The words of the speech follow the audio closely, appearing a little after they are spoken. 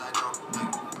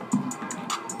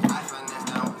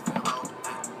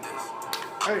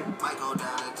Hey. Might go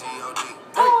down to G.O.D.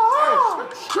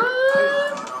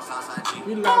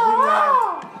 We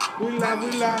live.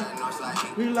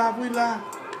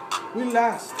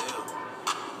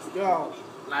 Yo,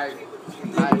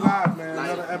 we live, man.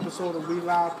 Another episode of We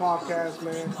Live Podcast,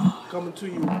 man. Coming to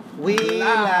you. We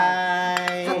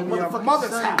live. From your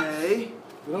mother's house. You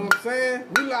know what I'm saying?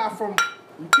 We live from.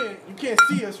 You can't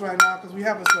see us right now because we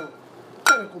having some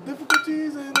technical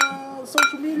difficulties in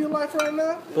social media life right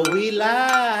now. But we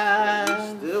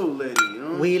live. Still lady, you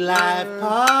know? We live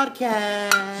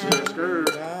podcast.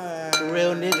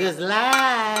 Real niggas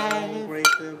live. Break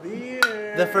the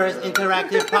beer. The first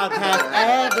interactive podcast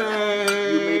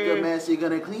ever. You make a mess, you're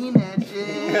gonna clean that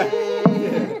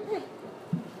shit.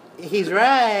 He's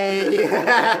right.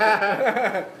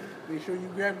 Make sure you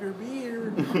grab your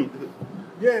beer.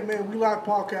 Yeah, man, We Live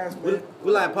Podcast, man.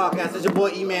 We live podcast. It's your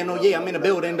boy E-Man. Oh yeah, I'm in the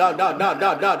building. Da.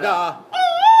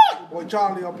 Boy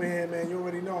Charlie up in here, man. You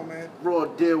already know, man. Raw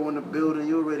deal in the building,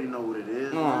 you already know what it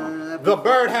is. Man. The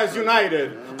bird has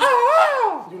united.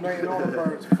 Uniting all the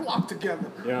birds. Flock together.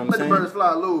 You know what I'm Let the saying? birds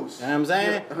fly loose. You know what I'm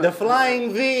saying? The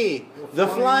flying V. The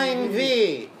flying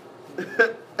V. You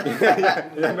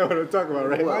know what I'm talking about,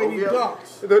 right? Mighty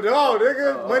Ducks.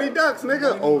 Nigga. Mighty Ducks,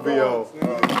 nigga. OVO.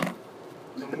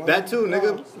 That too,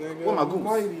 nigga. What my goose?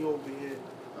 Mighty over here.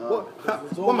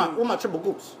 What my triple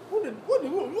goose? What?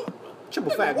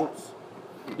 Triple fat goose.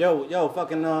 Yo,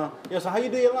 fucking, so how you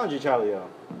do your laundry, Charlie, yo?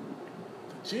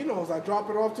 Chinos, I drop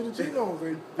it off to the Chinos.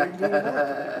 They do it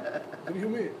up. What do you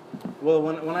mean? Well,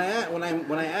 when I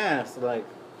asked, like,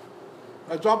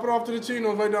 I drop it off to the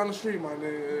Chinos right down the street, man.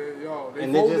 They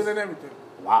And fold they it just- and everything.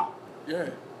 wow. Yeah.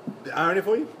 They iron it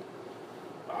for you?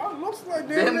 Looks like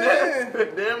Damn there.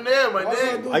 Damn near, my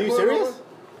nigga. Are you serious?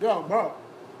 Yo, bro.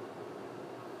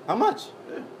 How much?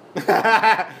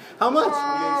 How much?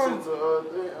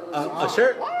 A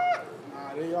shirt? What?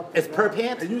 Nah, they up. It's per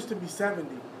pant? It used to be 70.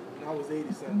 Now it's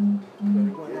 80 cents. So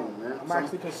they went up. man. I'm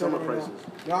actually Summer considering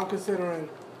now I'm considering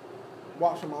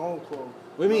washing my own clothes.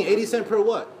 What do you mean, 80 cents per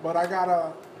what? But I got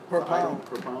a per pound.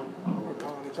 Per pound. Per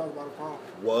pound. They charge about a pound.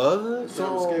 What?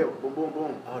 So scale. Boom, boom,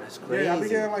 boom. Oh, that's crazy. Yeah, I be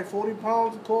getting like 40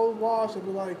 pounds of clothes washed. It'd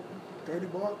be like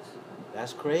 $30.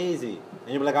 That's crazy. And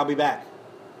you'll be like, I'll be back.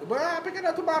 But I pick it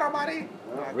up tomorrow, buddy.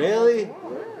 Really?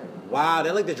 Oh, Wow,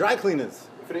 they're like the dry cleaners.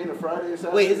 If it ain't a Friday or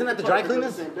Saturday, Wait, isn't that the dry probably do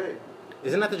it cleaners? the same day.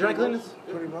 Isn't that the dry cleaners?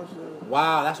 Pretty much.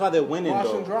 Wow, that's why they're winning, Wash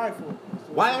though. and dry for.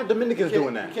 Why aren't Dominicans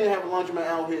doing You that? can't have a laundromat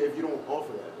out here if you don't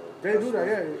offer that, though. They do that,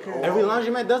 yeah. You can't. Every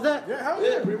laundromat does that? Yeah, hell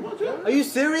Yeah, pretty much, yeah. Are you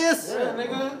serious? Yeah,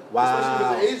 nigga. Wow.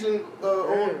 Especially if it's an Asian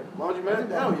owned laundromat.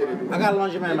 Hell yeah, they do. I got a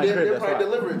laundromat in my They'll crib, that's probably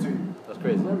why. deliver it to you. That's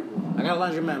crazy. I got a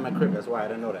laundromat in my crib, that's why I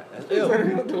didn't know that. That's ill.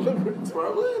 Probably,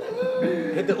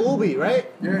 nigga. Hit the Ubi, right?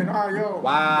 Yeah, nah, yo. One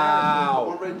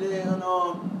Wow. right there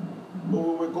on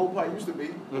where Gold Pie used to be.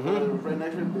 Right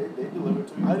next to it, they deliver it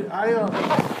to you.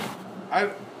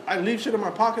 I leave shit in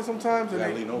my pocket sometimes, You and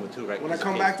gotta lean over too, right? when I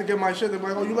come back to get my shit, they're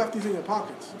like, "Oh, you left these in your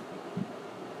pockets."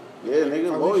 Yeah, If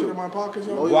nigga, I leave shit in loyal. my pockets,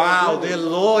 yo. Loyal. Wow, they're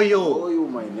loyal. Loyal,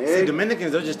 my See, nigga.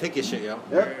 Dominicans, they'll just take your shit, yo.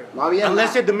 Yeah.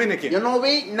 Unless you're Dominican. You know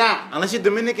me? Nah. Unless you're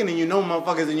Dominican and you know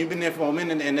motherfuckers and you've been there for a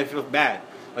minute and they feel bad.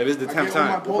 Like, this is the I 10th get all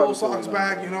my time. polo socks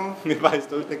back, you know. If I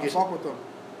still take I your shit. fuck with them.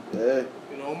 Yeah.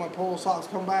 You know, my polo socks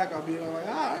come back, I'll be like,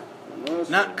 all right,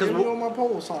 Not give me all because my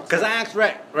polo socks. I asked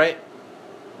Rec, right?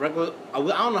 Rec was, I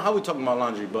don't know how we talking about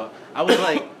laundry, but I was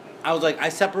like, I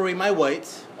separate my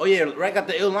whites. Oh yeah, Rec got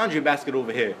the ill laundry basket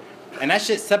over here. And that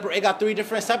shit separate. It got 3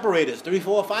 different separators, 3,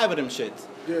 4, 5 of them shits.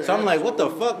 Yeah, so I'm yeah, like, what the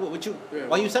fuck? What you? Yeah.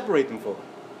 Why you separate them for?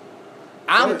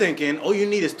 I'm thinking, all you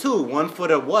need is 2, one for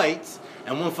the whites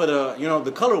and one for the,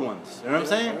 the color ones. You know what I'm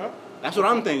saying? Yeah. That's what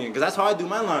I'm thinking, because that's how I do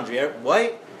my laundry.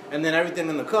 White and then everything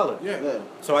in the color. Yeah.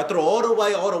 So I throw all the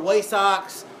white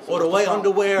socks, all the white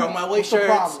underwear, all my white What's the shirts,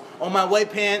 problem? all my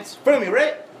white pants. Feel me,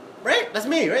 right? Right? That's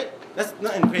me, right? That's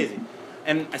nothing crazy.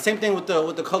 And same thing with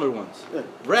the colored ones. Yeah.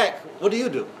 Rec, what do you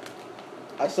do?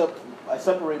 I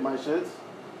separate my shits.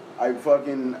 I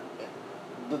fucking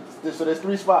so there's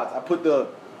 3 spots. I put the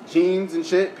jeans and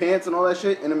shit, pants and all that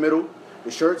shit in the middle, the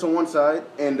shirts on one side,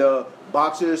 and the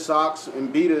boxers, socks,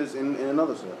 and beaters in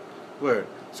another side. Word.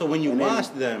 So when you And then- wash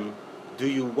them, do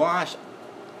you wash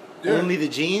Yeah. only the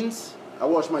jeans? I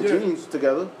wash my Yeah. jeans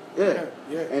together. Yeah.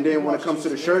 Yeah. And then You when it wash comes to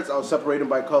the jeans, shirts, I'll separate them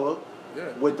by color. Yeah.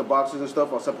 With the boxes and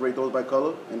stuff, I'll separate those by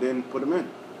color and then put them in.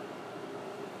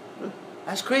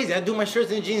 That's crazy. I do my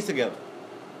shirts and jeans together.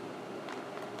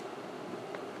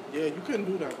 Yeah, you couldn't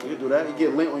do that. You can do that. You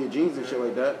get lint on your jeans and shit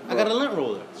like that. I got a lint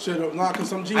roller. Shit, nah, cause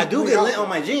some jeans. I do bleed get out, lint though. on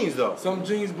my jeans though. Some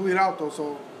jeans bleed out though,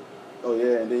 so Oh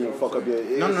yeah, and then you fuck up your.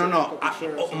 No. Fucking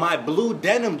shirts. My blue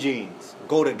denim jeans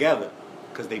go together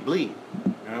because they bleed. You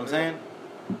know what I'm saying?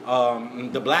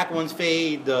 The black ones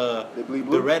fade. They bleed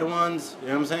blue? The red ones. You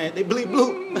know what I'm saying? They bleed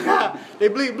blue. They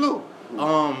bleed blue. You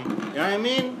know what I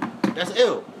mean? That's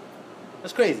ill.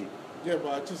 That's crazy. Yeah,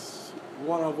 but I just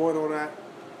want to avoid all that.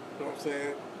 You know what I'm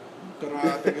saying? Because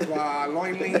I think it's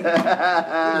loin lean.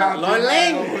 Loin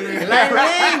Ling. Right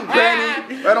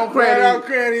on Right cranny. on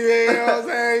cranny, man. You know what I'm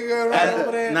saying? Good right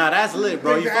over there. Nah, that's lit,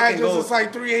 bro. Think You the fucking address go. is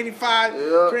like 385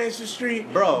 Yeah. Cranston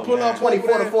Street. Bro, Pull man. up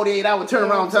 24 over to 48 hour there. turnaround You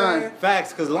know what I'm time.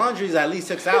 Facts, because laundry is at least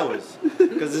 6 hours.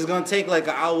 Because it's going to take like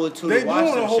an hour or two They to wash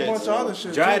doing them a whole shits. bunch of other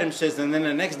shit, Dry too. them shits, and then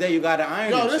the next day you got to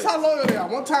iron Yo, them this shits. how loyal they are.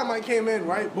 One time I came in,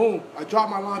 right? Boom. I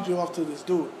dropped my laundry off to this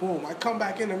dude. Boom. I come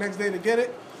back in the next day to get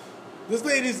it. This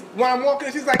lady's, when I'm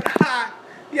walking, she's like,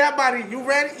 yeah, buddy, you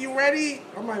ready? You ready?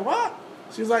 I'm like, what?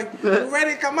 She's like, you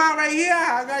ready? Come on right here.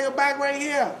 I got your bag right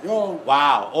here. Yo.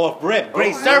 Wow, off rip.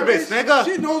 Great Oh, service, she, nigga.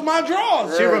 She knows my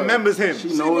drawers. She remembers him. She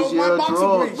She knows knows my your boxer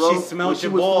drawers, briefs. bro. She smelled When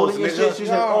your was balls, folding your nigga. shit, she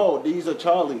said, Yo. oh, these are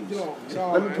Charlie's. Yo,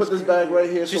 Let me man, put this it's bag crazy. right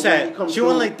here She so said- when he comes she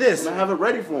went through, like this. and I have it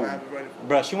ready for I him. have it ready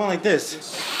for Bruh, she went like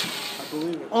this. I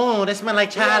believe it. Oh, that smell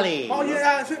like Charlie. Oh,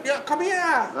 yeah, come here.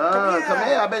 Come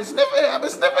here, I've been sniffing. I've been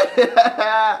sniffing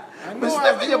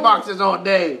I your do. boxes all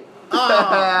day. I'm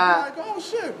like, oh,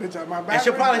 shit, bitch, my bag And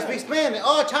she'll right probably there. speak Spanish.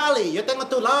 Oh, Charlie, yo tengo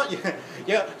tu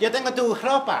yo tengo tu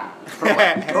ropa.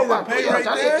 Either pay Yeah, right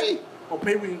Charlie. there, or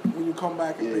pay when you come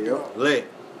back and Yeah, pick it yep. up. Lit,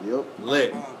 Yep.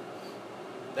 lit.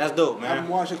 That's dope, Have them man.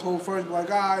 wash your clothes first, be like,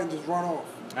 ah, and just run off.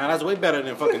 Nah, that's way better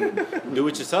than fucking do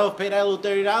it yourself. Pay that little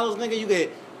 $30, nigga. You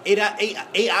get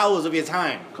eight hours of your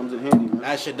time. Comes in handy, man.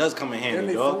 That shit does come in Then handy,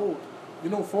 they dog. fold. You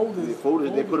know, folders. They fold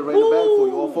it, they put it right in the bag for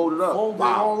you, all folded up. Fold it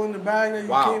Wow. all in the bag that you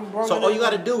Wow. came brought So it all in. you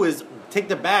gotta do is take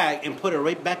the bag and put it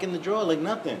right back in the drawer like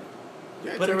nothing.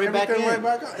 Yeah, put it take right back everything in. Right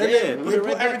back up. And Yeah, then put they it right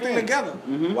put back everything in. together.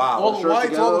 Wow. All the shirts whites,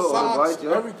 together, all the all the socks, whites,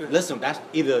 yeah. everything. Listen, that's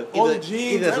either All the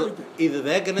jeans, everything. either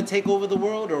they're gonna take over the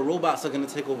world or robots are gonna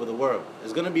take over the world.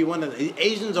 It's gonna be one of the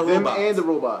Asians or Them robots. and the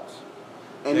robots.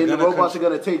 And They're then the gonna robots are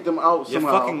going to take them out You're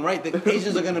somehow. fucking right. The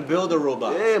Asians are gonna build a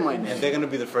robot. Yeah, my and nigga. they're gonna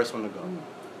be the first one to go.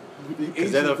 Because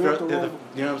Asians they're the built first. the You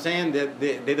know what I'm saying?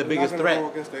 They're the biggest Go threat.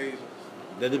 against the Asians.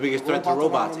 They're the biggest threat to Robots are not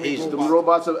robots. gonna make Asians. The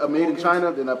robots are made in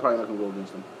China, they're not probably not going to go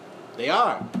against them. They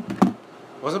are.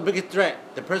 What's the biggest threat?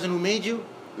 The person who made you?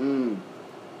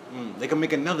 They can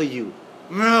make another you.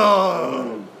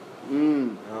 No. You know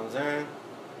what I'm saying?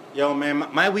 Yo, man,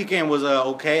 my weekend was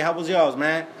okay. How was yours,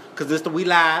 man? Because this the We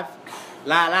Live.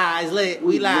 It's lit.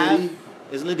 We Live. Litty.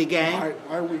 It's Litty Gang.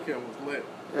 My weekend was lit.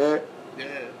 Yeah. Yeah.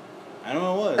 I don't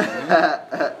know what it was,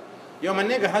 man. Yo, my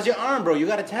nigga, how's your arm, bro? You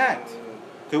got attacked.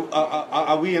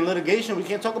 Are we in litigation? We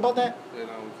can't talk about that? You know,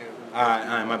 we can't. All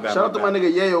right, my bad. Shout out to my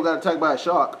nigga Yayo got attacked by a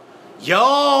shark.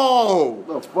 Yo!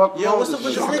 The fuck Yo, wrong what's up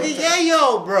with this this shit? nigga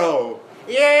Yayo, bro?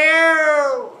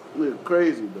 Yayo! Look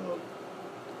crazy, dog.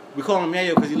 We call him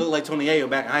Yayo because he looked like Tony Yayo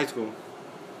back in high school.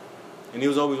 And he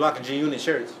was always rocking G-Unit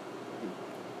shirts.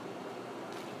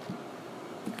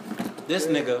 This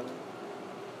nigga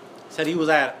said he was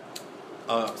at...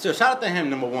 so shout out to him,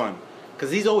 number one.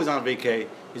 Because he's always on vacay.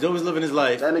 He's always living his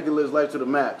life. That nigga lives life to the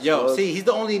max. Yo, dog. see, he's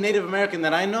the only Native American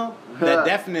that I know that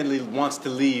definitely wants to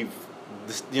leave,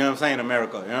 this, you know what I'm saying,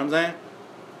 America. You know what I'm saying?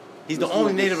 He's the This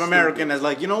only nigga's Native stupid. American that's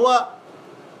like, you know what?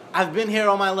 I've been here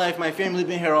all my life. My family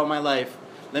been here all my life.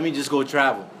 Let me just go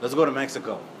travel. Let's go to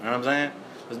Mexico. You know what I'm saying?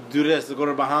 Let's do this. Let's go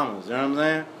to Bahamas. You know what I'm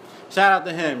saying? Shout out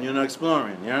to him, you know,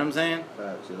 exploring. You know what I'm saying?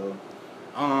 Facts,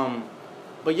 yo.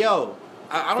 But yo,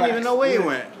 I don't even know where he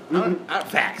went.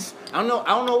 Facts. I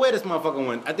don't know where this motherfucker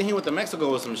went. I think he went to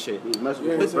Mexico or some shit. He was messing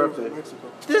Yeah, with his he said it was in birthday.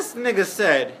 Mexico. This nigga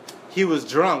said he was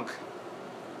drunk.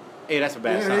 Hey, that's a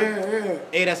bad sign. Yeah.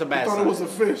 Hey, that's a I bad thought sign. it was a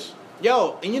fish.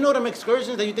 Yo, and you know them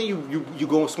excursions that you think you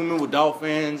go swimming with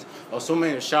dolphins or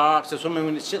swimming with sharks or swimming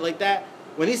with shit like that?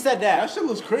 When he said That that, shit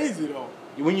was crazy though.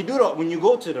 when you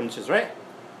go to them shits, right?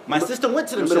 My sister went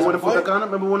to them Remember the one in shits. Punta Cana?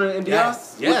 Remember one in India?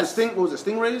 Yes, yes. What was it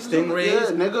stingrays? Stingrays.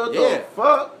 Yeah, nigga. Yeah. The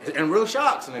fuck? And real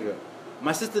sharks, nigga.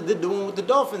 My sister did the one with the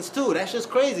dolphins too. That shit's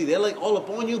crazy. They're like all up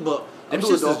on you, but them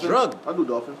shits is drugged. I do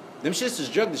dolphins. Them shits is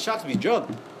drugged. The sharks be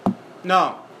drugged.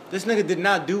 No, this nigga did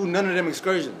not do none of them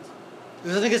excursions.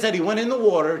 This nigga said he went in the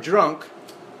water drunk.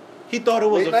 He thought it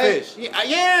was Late a night? fish.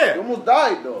 Yeah. You almost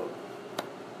died, dog.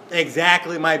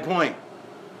 Exactly my point.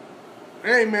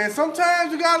 Hey man,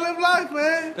 sometimes you gotta live life,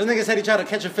 man. This nigga said he tried to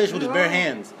catch a fish with his bare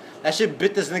hands. That shit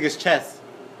bit this nigga's chest.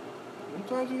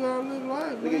 Sometimes you gotta live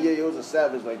life, man. Nigga, yeah, he was a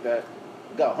savage like that.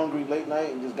 Got hungry late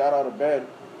night and just got out of bed.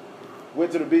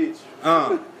 Went to the beach.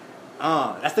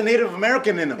 That's the Native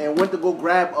American in him. And went to go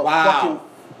grab a Wow. fucking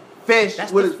fish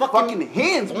That's with the his fucking- fucking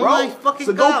hands, Oh bro. my fucking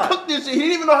so God. go cook this shit. He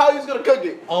didn't even know how he was gonna cook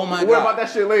it. Oh my We'll worry God. about that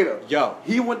shit later. Yo.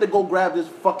 He went to go grab this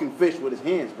fucking fish with his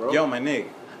hands, bro. Yo, my nigga.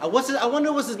 I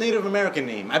wonder what's his Native American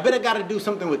name. I bet I got to do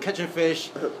something with catching fish,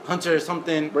 hunter or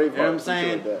something. Braveheart, You know what I'm some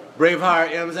shit saying? like Braveheart.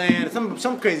 You know what I'm saying?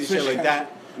 Some crazy Fish shit like catcher.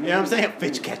 that. You know what I'm saying?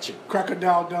 Fish catcher.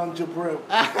 Crocodile Don Jabril.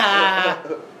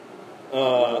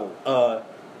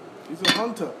 He's a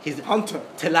hunter. He's a hunter.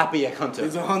 Tilapia hunter.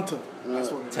 He's a hunter. That's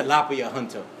what it is. Tilapia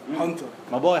hunter. Hunter.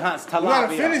 My boy hunts tilapia. We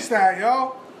gotta finish that,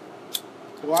 yo.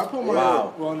 Well, I put my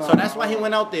Wow. well, no, So that's why he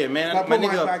went out there, man. I My put mine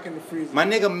nigga, back in the freezer. my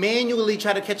nigga manually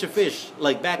tried to catch a fish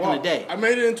like back in Well, the day. I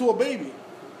made it into a baby.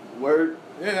 Word.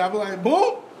 Yeah, I be like,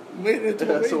 boom, made it into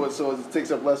a baby. so it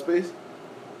takes up less space.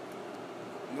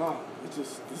 No, it's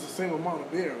the same amount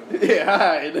of beer. Yeah,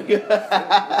 alright. What do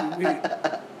you mean?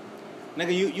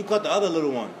 Nigga, you caught the other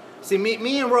little one. See,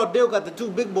 me and Raw Dill got the two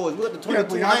big boys. We got the Yeah, but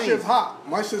 22 y'all shit's 90s. hot.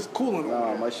 My shit's cooling over Nah,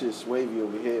 there. my shit's wavy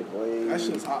over here, boy. That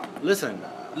shit's hot. Listen,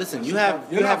 you You're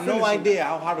have not no finishing idea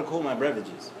how hard to cool my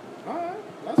beverages. Alright,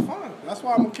 that's fine. That's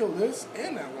why I'm gonna kill this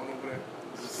and that one over there.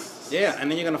 Yeah, and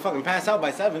then you're gonna fucking pass out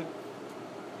by 7.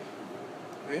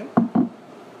 Man.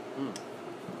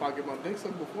 If I get my dick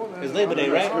sucked before that. It's Labor Day,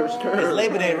 I'm right? like, oh, It's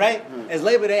Labor Day, right? It's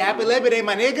Labor Day. Happy Labor Day,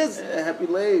 my niggas. Yeah, happy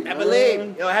lave. Happy man.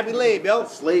 Lab. Yo, happy Lab, yo.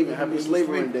 Slaving. Happy Happy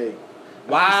slavering slave. day.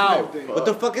 Wow. Slave Day. What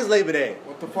the fuck is Labor Day?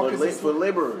 What the For, fuck is this? for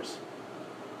laborers.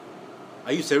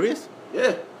 Are you serious?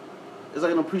 Yeah. It's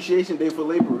like an appreciation day for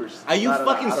laborers. Are you I don't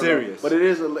fucking know. serious? But it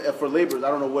is for laborers. I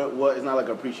don't know what. It's not like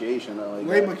appreciation. Or like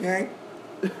Labor that. gang.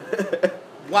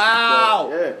 Wow.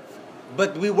 But, yeah.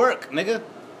 But we work, nigga.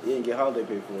 You didn't get holiday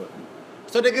pay for it.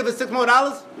 So they give us $6 more?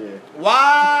 Yeah.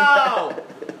 Wow.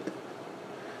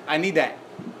 I need that.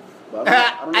 But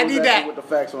I don't know I need exactly that. what the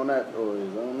facts on that or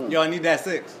is. I don't know. Yo, I need that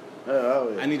 6.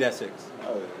 Oh, yeah. I need that 6.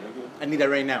 Oh, yeah, nigga. I need that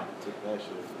right now. Take that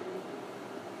shit.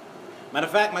 Matter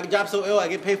of fact, my job's so ill, I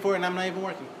get paid for it and I'm not even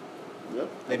working. Yep.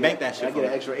 They bank that shit I for get an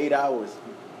me. extra 8 hours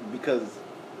because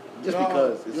Yo,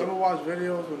 because you ever watch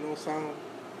videos with no sound?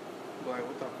 Like,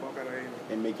 what the fuck are they even?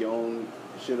 and make your own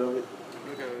shit of it.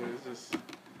 Look at it, it's just,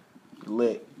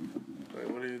 Lit. like,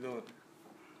 what are you doing?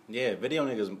 Yeah, video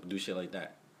niggas do shit like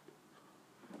that.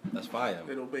 That's fire.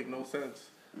 It don't make no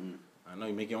sense. I know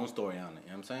you make your own story on it,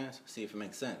 you know what I'm saying? See if it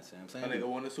makes sense, you know what My I'm saying? nigga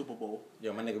won the Super Bowl.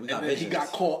 Yo, my nigga, we got And then visions. he got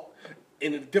caught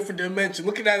in a different dimension.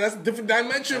 Look at that, that's a different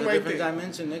dimension That's a right different there.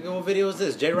 dimension, nigga. What video is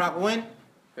this? J-Rock win?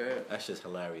 Yeah. That's just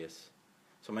hilarious.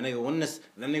 So my nigga won this.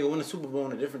 That nigga won the Super Bowl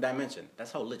in a different dimension.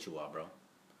 That's how lit you are, bro.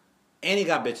 And he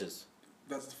got bitches.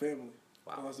 That's the family.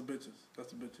 Wow. Oh, that's the bitches.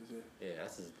 That's the bitches, yeah.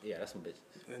 That's some bitches.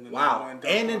 And then Wow. went duck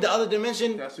And in hunting. the other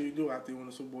dimension, That's what you do after you win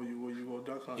the Super Bowl. You go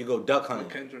duck hunting. you go duck hunting.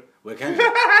 With Kendrick. With Kendrick.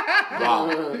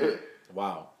 Wow.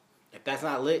 Wow. If that's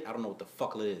not lit, I don't know what the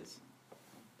fuck lit is.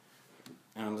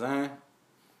 You know what I'm saying?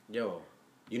 Yo,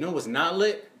 you know what's not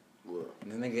lit? What?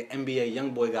 This nigga NBA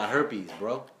YoungBoy got herpes,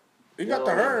 bro. He got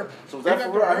the herb. So is He that got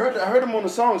for the real? herb. I heard him on the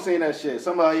song saying that shit.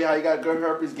 Somebody, yeah, he got good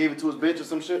herpes, gave it to his bitch or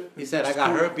some shit. He said, I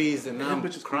got herpes and now His I'm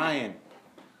bitch is cool. crying.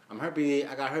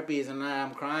 I got herpes and now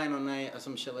I'm crying all night or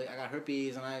some shit like I got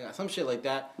herpes and I got some shit like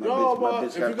that. My Yo, bitch- my but bitch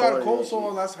if got you got a caught cold in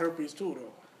sore, that that's herpes too,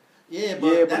 though. Yeah,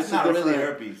 but that's it's not really different.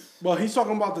 herpes. But he's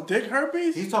talking about the dick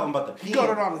herpes? He's talking about the He peen. got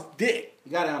it on his dick. He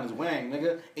got it on his wang,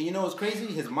 nigga. And you know what's crazy?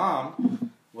 His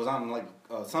mom was on like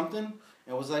something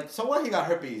and was like, so what? He got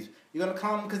herpes. You gonna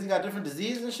call him because he got different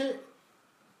diseases and shit?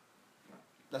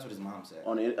 That's what his mom said.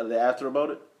 On the, they asked her about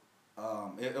it.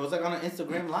 It was like on an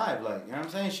Instagram live, like you know what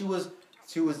I'm saying. She was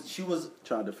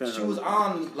Trying to defend She her. was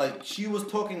on, like, she was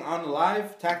talking on the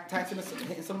live,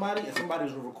 hitting somebody, and somebody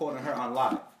was recording her on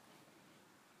live.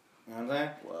 You know what I'm saying?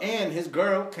 Wow. And his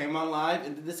girl came on live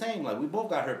and did the same. Like, we both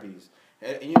got herpes.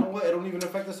 And you know what? It don't even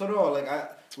affect us at all. Like,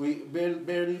 we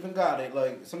barely even got it.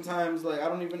 Like, sometimes, like,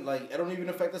 it don't even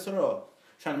affect us at all.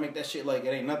 Trying to make that shit like it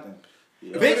ain't nothing.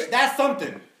 Yeah. Bitch, that's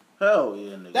something. Hell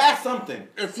yeah, nigga. That's something.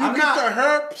 If you I'm get not- the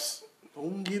herpes,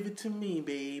 don't give it to me,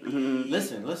 baby.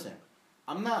 Listen.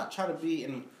 I'm not trying to be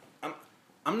in.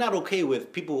 I'm not okay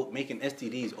with people making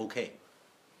STDs okay.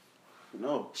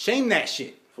 No, Shame that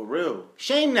shit. for real.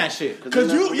 Shame that shit.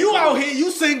 Because you out here,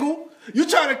 you single, you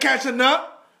trying to catch a nut.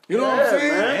 You know what Yeah, I'm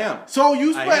saying? man. I am. So you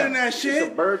I spreading am. that It's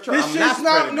shit. a bird trap. This I'm shit's not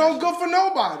not spreading no that good for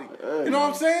nobody. Yeah, You know what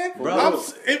I'm saying? Bro. You know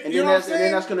what And I'm then that's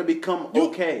saying? gonna become You-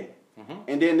 okay.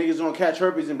 And then niggas gonna catch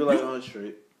herpes and be like, oh,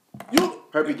 straight. You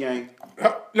Herpes gang.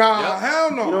 Nah, Yep.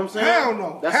 hell no. You know what I'm saying? Hell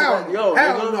no. That's hell what, no. yo,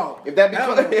 hell nigga, no. If that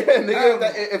Hell become, no. yeah,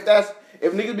 nigga, Hell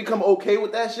if niggas become okay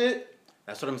with that shit,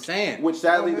 That's what I'm saying. which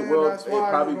sadly no, the man, world that's it why,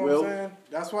 probably you know what I'm will, saying?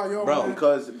 That's why, yo, Bro, man,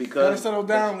 because gotta settle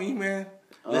down, E man.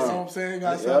 You know Listen. what I'm saying?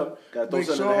 Gotta Yep. Gotta throw make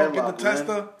something in sure, the get headlock, the man.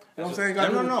 tester. You know what I'm saying?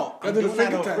 Gotta No. do I'm the doing that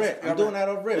finger off test. rip. I'm doing that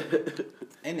off rip.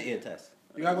 And the ear test.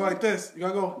 You gotta go like this. You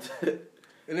gotta go.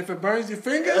 And if it burns your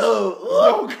fingers,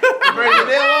 Oh, burn your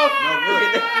nail off. No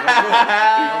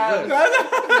good.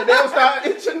 The nail start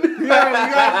itching. you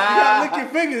gotta lick your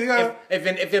fingers. You gotta,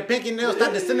 If your pinky nail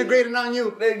start disintegrating on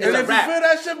you, and it's if a you wrap. feel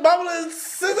that shit bubbling,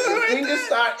 scissor right Fingers there.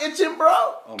 start itching, bro.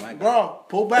 Oh my god. Bro,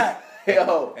 pull back.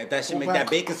 Yo. If that shit Pull make back. that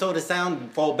baking soda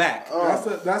sound, fall back. That's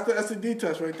the SED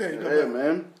test right there. You Yeah, go back.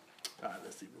 man. Alright,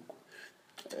 let's see real quick.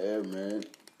 Yeah, man.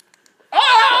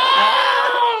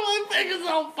 Oh, my fingers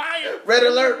on fire. Red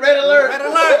alert, red alert. Red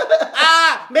alert!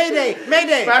 Ah! Mayday!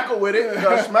 Mayday! Smack her with it. You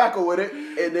gotta smack her with it.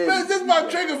 And then. Man, this is my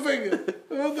trigger finger.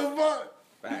 What the fuck?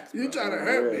 Facts, You bro. trying to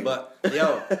hurt me. But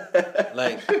yo,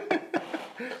 like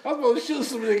I'm supposed to shoot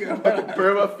some nigga.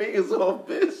 Burn my fingers off,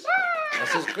 bitch.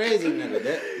 that's just crazy, nigga.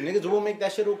 Niggas will make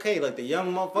that shit okay. Like the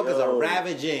young motherfuckers Yo. are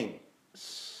ravaging.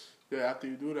 Yeah, after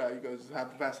you do that, you gotta just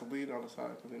have Vaseline on the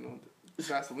side. Because, you know,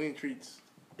 Vaseline treats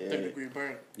third degree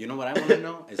burn. You know what I want to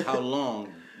know is how long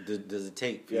does it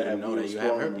take for you to know that you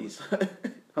have herpes?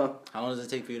 Huh? How long does it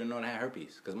take for you to know that I have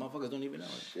herpes? Because motherfuckers don't even know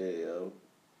it. Shit, yo.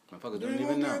 Motherfuckers You don't ain't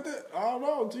even gonna know. get that. I don't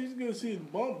know. Until you gonna see his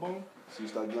bump. So you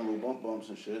start getting little bumps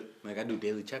and shit. Like I do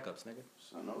daily checkups, nigga.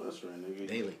 I know that's right, nigga.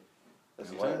 Daily.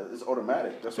 That's why it's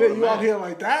automatic. That's Shit, automatic. you out here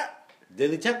like that?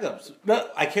 Daily checkups.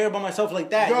 That- I care about myself like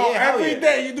that. Yo, Yeah, hell every yeah.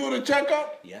 day you doing a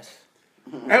checkup? Yes.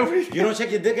 Every You don't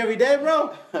check your dick every day,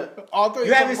 bro? Although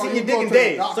You haven't seen your dick in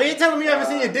days. So you're telling me you haven't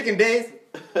seen your dick in days?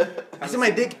 I see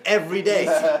my dick every day.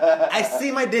 I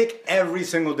see my dick every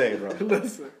single day, bro.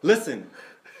 Listen. Listen.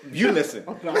 You listen.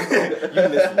 No, You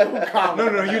listen.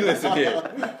 No, you listen here.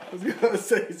 I was gonna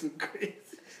say some crazy.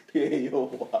 Yeah, yo,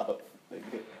 wow.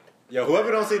 Yo,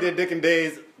 whoever don't see their dick in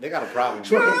days, they got a problem.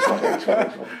 You know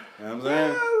what I'm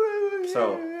saying?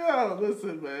 So, Yeah,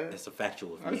 listen, man. it's a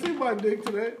factual I thing. see my dick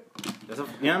today. That's a,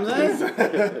 you know what I'm saying?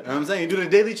 You know what I'm saying? You do the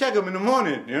daily checkup in the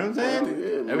morning. You know what I'm saying?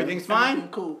 Yeah, man. Everything's fine?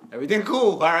 Everything cool. Everything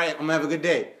cool. All right, I'm gonna have a good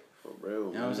day. For real.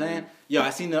 You know what I'm saying? Yo, I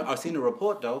seen the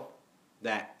report though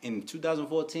that in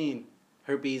 2014,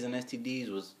 herpes and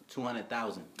STDs was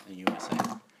 200,000 in USA.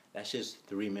 That shit's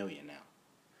 3 million now.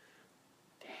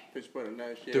 Bitch better than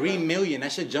that shit. 3 million.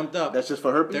 That shit jumped up. That's just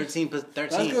for herpes? 13.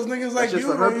 That's because niggas like just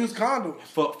you for don't herpes? use condoms.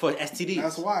 For STDs.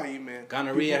 That's why, man.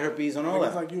 Gonorrhea, herpes, and all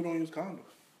Niggas that. like you don't use condoms.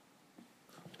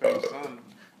 Don't use condoms.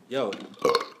 Yo,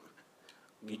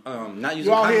 not You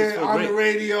using out condoms here feel on the great.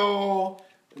 radio,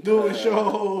 doing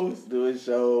shows, Doing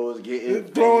shows, getting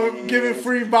throwing, giving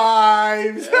free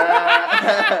vibes,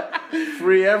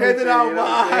 free everything. handing out you know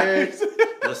what I'm saying?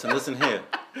 vibes.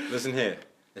 Listen here.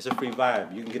 It's a free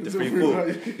vibe. You can get the It's a free free food.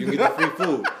 vibe. You can get the free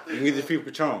food. You can get the free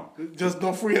Patron. Just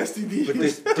no free STDs. But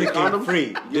this dick ain't condoms? free.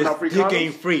 You This not free dick condoms?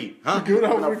 ain't free. Huh? Giving out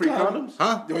Giving out free condoms?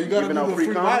 Huh? Yo, you gotta Giving do out the free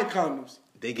free condoms? vibe condoms.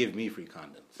 They give me free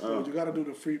condoms. So you gotta do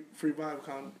the free vibe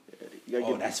condom. You gotta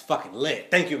Oh, get that's fucking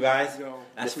lit. Thank you, guys. Yo.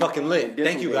 That's fucking lit. dental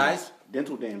Thank you, dams. guys.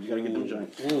 Dental dams. You gotta get them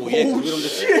joints. Ooh, yeah, 'cause we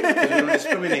don't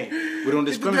discriminate. We don't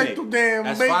discriminate. dental dam,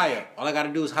 That's mate. fire. All I gotta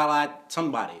do is holler at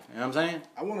somebody. You know what I'm saying?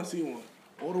 I wanna see one.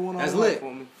 Order one That's online lit.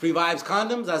 for me. Free vibes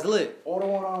condoms. That's lit. Order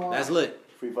one online. That's lit.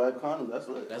 Free vibe condoms. That's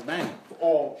lit. That's banging.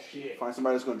 Oh shit. Find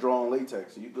somebody that's gonna draw on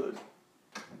latex. You good?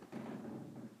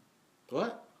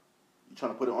 What? You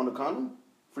trying to put it on the condom?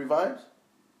 Free vibes?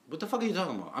 What the fuck are you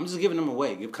talking about? I'm just giving them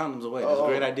away. Give condoms away. That's a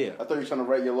great idea. I thought you were trying to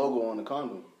write your logo on the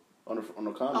condom. On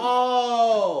the condom.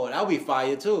 Oh, that'd be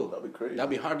fire too. That'd be crazy. That'd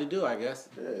be hard to do, I guess.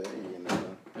 Yeah, that ain't getting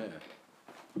nothing.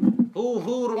 Yeah. Who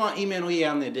would want email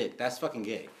on their dick? That's fucking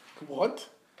gay. What?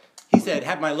 He said,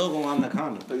 have my logo on the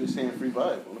condom. I thought you were saying free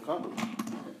vibe on the condom.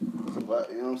 It's a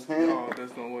vibe, you know what I'm saying? Oh,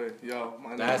 there's no way. Yo,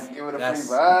 my That's- name. Give it a that's-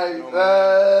 free vibe.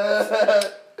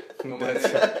 Yo, my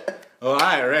name. Oh, all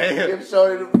right, right? Give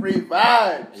Shorty the free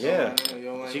vibes. Yeah.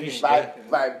 Yo, my She name. can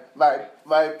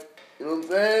Vibe. You know what I'm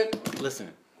saying? Listen,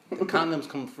 the condoms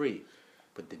come free,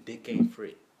 but the dick ain't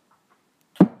free.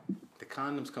 The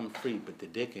condoms come free, but the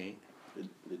dick ain't.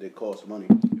 They cost money.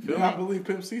 You feel Yeah, I me? believe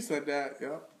Pimp C said that.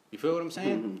 Yeah. You feel what I'm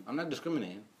saying? I'm not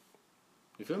discriminating.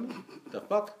 You feel me? The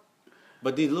fuck?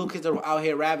 But these little kids are out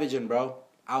here ravaging, bro.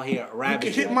 Out here You can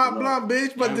ravaging. hit my blunt,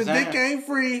 bitch, but You know the what I'm dick saying? ain't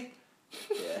free.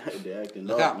 Yeah, they acting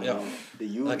Look up, out, yo. man. They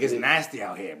use Like it's it. nasty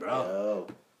out here, bro. Yo.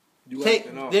 You Take,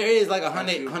 acting up. there is like That's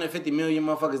 100, you. 150 million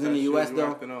motherfuckers in That's the you, U.S. you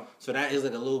though. acting up. So that is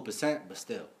like a little percent, but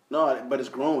still. No, but it's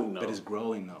growing though. But it's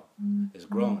growing though. It's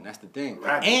growing. That's the thing.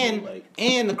 Rapidly, And like-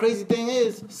 and the crazy thing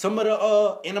is, some of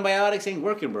the antibiotics ain't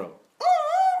working, bro.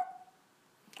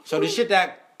 So the shit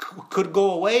that could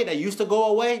go away, that used to go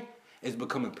away, is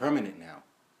becoming permanent now.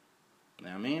 You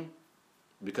know what I mean?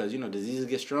 Because diseases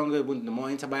get stronger when the more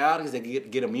antibiotics they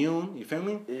get immune. You feel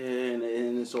me? and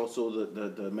it's also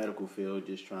the medical field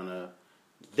just trying to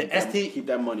Keep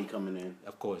that money coming in.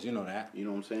 Of course, you know that. You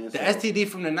know what I'm saying? The STD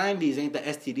from the 90s ain't the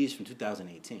STDs from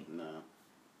 2018. Nah. You know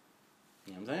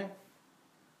what I'm saying?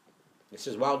 It's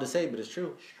just wild to say, but it's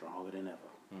true. Stronger than ever.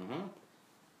 Mm-hmm.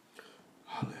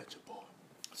 Holla at your boy.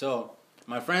 So,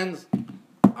 my friends,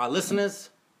 our listeners,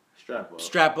 Strap up.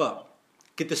 strap up.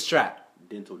 Get the strap.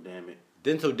 Dental, damn it.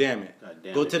 Dental, damn it. God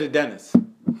damn Go it. to the dentist.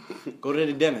 Go to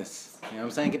the dentist. You know what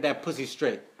I'm saying? Get that pussy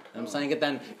straight. You know what I'm saying?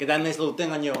 Get that nice little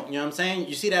thing on your, you know what I'm saying?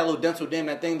 You see that little dental dam,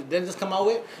 that thing the dentist come out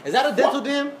with? Is that a dental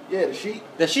dam? Yeah, the sheet.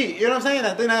 The sheet, you know what I'm saying?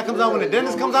 That thing that comes out when the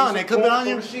dentist comes out and they clip it on Put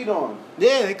you? the sheet on.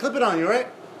 Yeah, they clip it on you, right?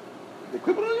 They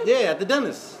clip it on you? Yeah, at the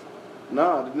dentist.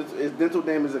 Nah, it's dental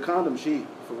dam is a condom sheet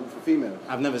for females.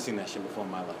 I've never seen that shit before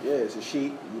in my life. Yeah, it's a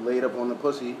sheet. You lay it up on the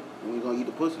pussy and you're gonna eat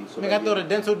the pussy. So Nigga, I thought a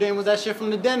dental dam was that shit from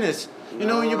the dentist. You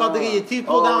know when you're about to get your teeth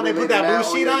Oh, pulled out, they they put lay that the blue mat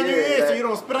sheet on on you, your yeah, ear so that- you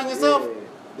don't spit on yourself? Yeah.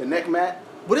 The neck mat.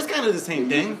 But it's kind of the same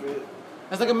They use thing. it for it.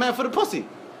 That's like a mat for the pussy.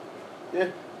 Yeah.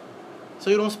 So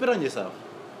you don't spit on yourself.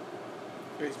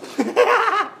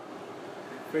 Facebook.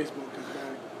 Facebook is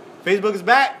back. Facebook is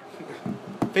back.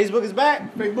 Facebook is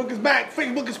back. Facebook is back.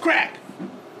 Facebook is crack.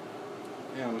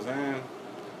 You know what I'm saying?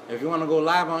 If you want to go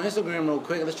live on Instagram real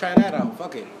quick, let's try that out.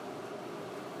 Fuck it.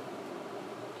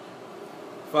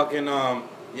 Fucking,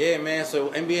 yeah, man. So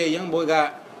NBA YoungBoy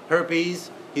got herpes.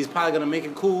 He's probably going to make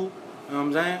it cool. You know what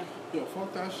I'm saying? Yo,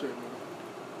 fuck that shit, man.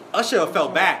 Usher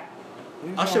felt back.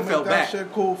 You Usher tryna make felt that back.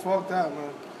 shit cool. Fuck that, man.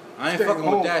 I ain't Stay fucking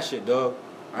home. with that shit, dog.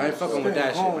 I ain't fucking with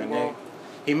that Stay home, shit, bro. man.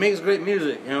 He makes great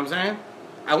music. You know what I'm saying?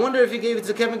 I wonder if he gave it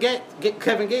to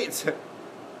Kevin Gates.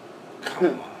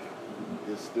 Come on.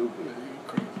 You're stupid. Man,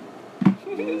 you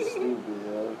crazy. You're stupid,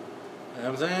 yo. You know what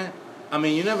I'm saying? I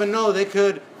mean, you never know. They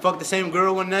could fuck the same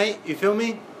girl one night. You feel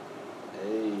me?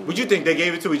 Hey. Would you think they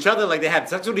gave it to each other like they had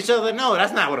sex with each other? No,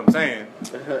 that's not what I'm saying.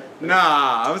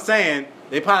 Nah, I'm saying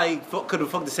they probably could have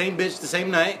fucked the same bitch the same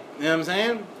night. You know what I'm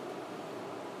saying?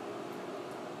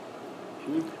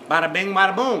 Bada bing,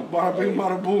 bada boom. Bada bing,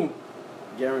 bada boom.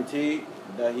 Guaranteed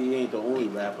that he ain't the only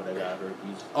rapper that got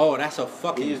herpes. Oh, that's a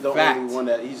fucking He's the fact. only one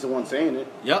that he's the one saying it.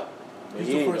 Yep. But He's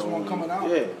he the ain't first one only- coming out.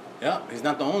 Yeah. Yep. He's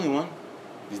not the only one.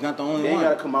 He's not the only They ain't one.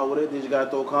 gotta come out with it. They just gotta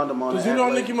throw a condom on it. Because you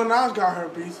know Nicki Minaj got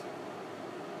herpes.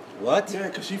 What? Yeah,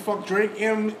 because she fucked Drake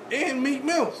and Meek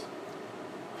Mills.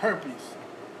 Herpes.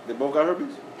 They both got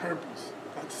herpes? Herpes.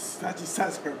 That just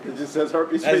says It herpes. just says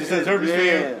herpes. That just says herpes for you?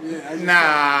 Yeah. Yeah, I just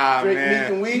Nah, Drake, Meek,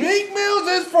 and man. Weed? Meek Mills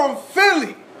is from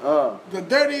Philly. The The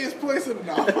dirtiest place in the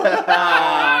Nah,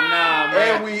 nah,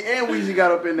 man. and Weezy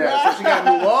got up in there. So she got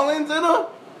New Orleans in her.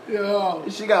 Yo.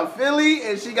 She got Philly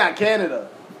and she got Canada.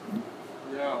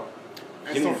 Yo.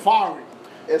 And Give me- Safari.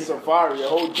 It's safari, a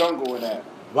whole jungle in that.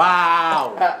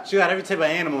 Wow. She got every type of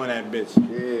animal in that bitch.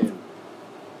 Yeah.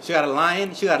 She got a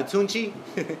lion. She got a tunchi.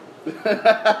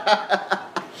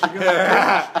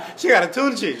 She got a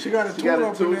tunchi. She got a She got tune a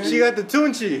up in there. She got the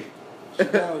tunchi. She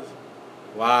does.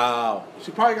 Wow.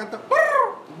 She probably got the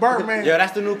Birdman. Yo,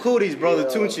 that's the new cooties, bro. The Yeah,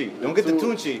 tunchi. the Don't get the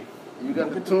tune- tunchi. You got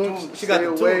the Get the tunes. tunes. She got Stay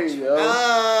the away, tunchi. yo.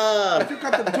 Ah. If you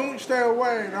got the tune, stay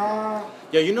away, nah.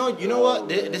 Yo, you know what?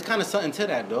 There's kind of something to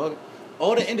that, dog.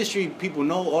 All the industry people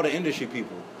know all the industry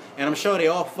people, and I'm sure they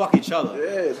all fuck each other. Yeah,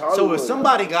 it's So Hollywood. if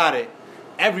somebody got it,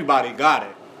 everybody got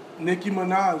it. Nicki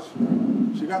Minaj.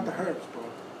 She got the herbs, bro.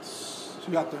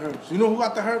 She got the herbs. You know who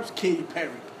got the herbs? Katy Perry.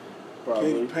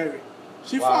 Probably. Katy Perry.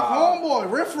 She Wow. fucked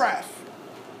homeboy, Riff Raff.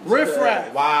 Riff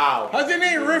Raff. Wow. How's your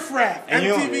name? Riff Raff. And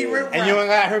you- MTV Riff Raff. And you ain't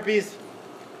got herpes?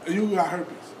 You got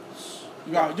herpes.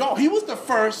 You got, yo, he was the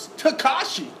first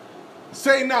Tekashi.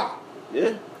 Say nah.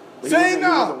 Yeah. But Say he no.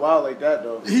 wasn't wild like that,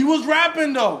 though. He was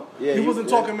rapping though. Yeah, he he- wasn't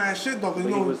yeah. talking mad shit though, cause But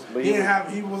you he know was- but he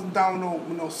was- he wasn't down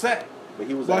with no set. But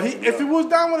he was. But acting if he young. was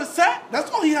down with a set,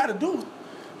 that's all he had to do.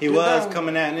 He Get was down.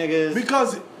 coming at niggas.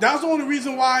 Because that's the only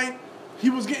reason why he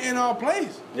was getting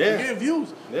plays, Yeah. getting views,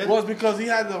 Yeah. was because he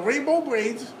had the rainbow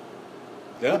braids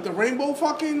Yeah. with the rainbow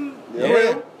fucking Yeah.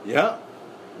 grill. Yeah.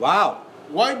 Wow.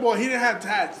 White boy, he didn't have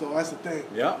tats though. That's the thing.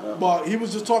 Yeah. But he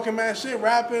was just talking mad shit,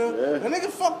 rapping. Yeah. That nigga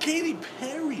fuck Katy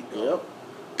Perry. Though. Yep.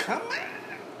 Come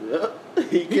on. Yep.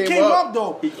 He came up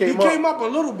though. He came up. a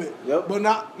little bit. Yep. But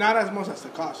not as much as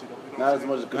Tekashi though. You know Not what as I'm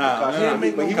much as Nah, Tekashi. nah. He didn't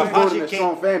make But he no was money. building a Tekashi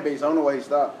strong fan base. I don't know why he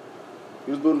stopped.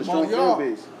 He was building a strong saying? But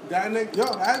fan base.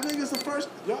 that nigga's the first.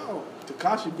 Yo,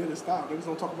 Tekashi better stop. Niggas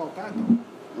don't talk about that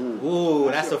though. Ooh,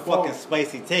 that's a your fault. fucking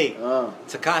spicy take. Uh,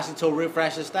 Tekashi told Riff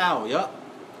Rash his style. Yup.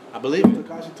 I believe it.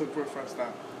 Tekashi took Riff Raff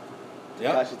style.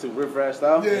 Yup. Tekashi took Riff Raff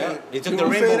style. Yeah. Yeah. He took You the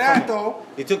don't rainbow say that from him. though.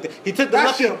 He took the That's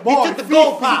lucky. your boy, He took the Fifi.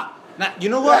 gold pop. Now, you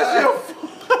know what? That's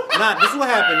your. Nah, this is what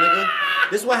happened, nigga.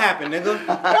 This is what happened, nigga.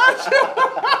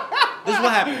 This is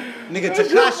what happened. Nigga,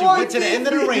 That's your Tekashi boy, went to the end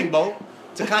of the Fifi. rainbow.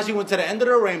 Takashi went to the end of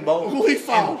the rainbow. Who he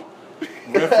found?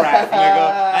 Riff Raff, nigga.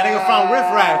 That nigga found Riff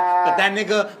Raff. But that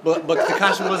nigga, but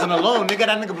Takashi wasn't alone, nigga.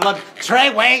 That nigga blood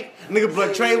Treyway. Nigga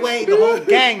blood Treyway, the whole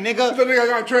gang, nigga. The nigga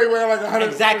got Treyway like 100.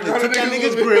 Exactly. Took that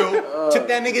nigga's grill, took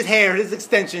that nigga's hair, his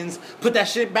extensions, put that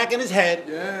shit back in his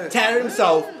head, tatted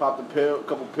himself, Popped a pill,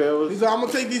 couple pills. He's like, I'm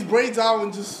gonna take these braids out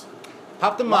and just.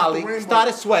 popped the Rock the molly, rainbow.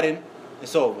 started sweating,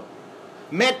 it's over.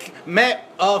 Met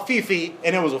Fifi,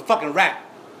 and it was a fucking rap.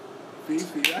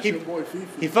 Fifi, that's He- your boy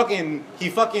Fifi. He fucking.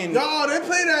 Yo, they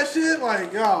play that shit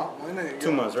like, yo, my nigga.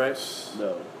 2 months, right?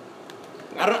 No.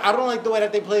 I don't like the way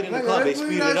that they played in the Nigga, club. They play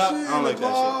speed that it up. shit I don't in like the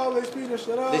that club, They speed that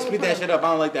shit up. shit. They speed that shit up. I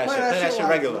don't like that shit. Play that shit like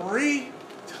regular. 3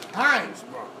 times,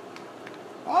 bro.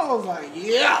 I was like,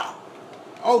 yeah,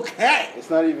 okay. It's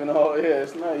not even all. Yeah,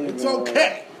 it's not even. It's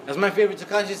okay. That's my favorite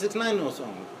Tekashi 6ix9ine though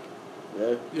song.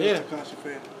 Yeah. You're Yeah. a Tekashi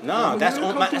fan. No, You that's don't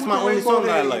on- come my- through that's with my the only rainbow song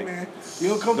that I hair, like. man. You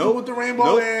don't come through with the rainbow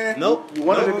Nope. hair. Nope. You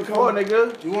wanted No, it before,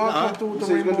 nigga. You want to Uh-uh. come through You with the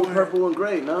said you're rainbow gonna do hair. purple and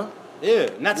gray, no? Yeah,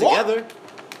 not What? together.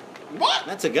 What?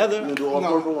 Not together. You gonna do all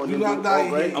No, purple and do you not do dye all your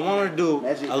gray? hair. I want her to do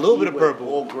Magic a little bit Key of with purple.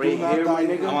 all gray Do not hair, my dye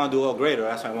your I nigga. want to do all gray though.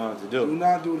 That's what I wanted to Do do.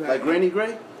 not do that. Like granny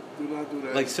gray? Do not do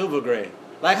that. Like silver gray.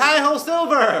 Like hi ho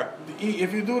silver.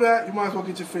 If you do that, you might as well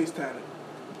get your face tatted.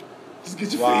 Just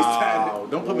get your face Wow.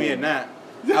 tatted. Don't put me in that.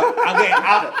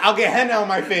 I'll get henna on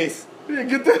my face. Yeah,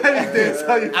 get the henny dance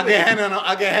on your I'll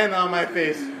get henna on my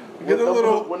face. Get a What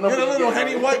little, number get a you little get?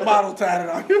 Henny White bottle tatted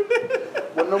on you.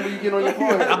 What number you get on your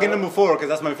forehead? I'll get number 4 because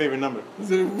that's my favorite number.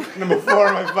 You Number 4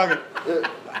 on my fucking.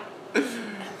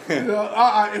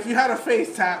 know, if you had a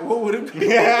face tat, what would it be?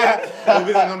 Yeah, it'll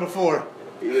be like number 4.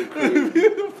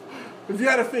 If you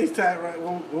had a face tat, right,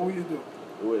 what would you do?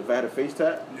 Wait, if I had a face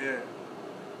tat? Yeah.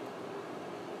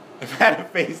 If I had a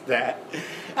face tat.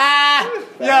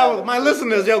 Yo, my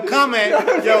listeners, comment.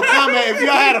 If y'all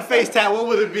had a face tat, what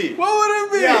would it be? What would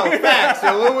it be? Yo, facts.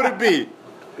 Yo, what would it be?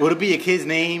 Would it be a kid's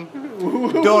name?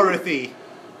 Dorothy.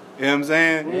 You know what I'm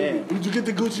saying? Yeah. Did you get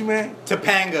the Gucci man?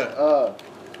 Topanga.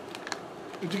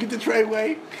 Did you get the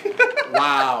Treyway?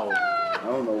 Wow. I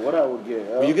don't know what I would get.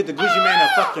 When you get the Gucci man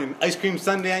a fucking ice cream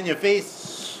sundae on your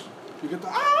face. You get the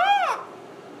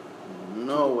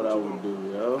know what I would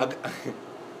do, yo.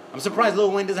 I'm surprised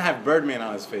Lil Wayne doesn't have Birdman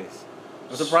on his face.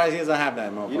 I'm surprised he doesn't have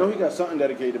that motherfucker. You know he got something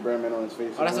dedicated to Birdman on his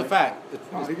face. Oh, that's a right? fact.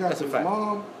 No, he got That's a his fact.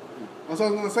 mom. That's what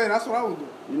I was gonna say. That's what I would do.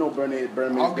 You know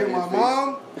Birdman. I'll get my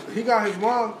mom. He got his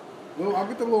mom. I'll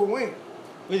get the Lil Wayne.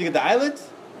 Where you get the eyelids?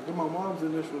 I'll get my mom's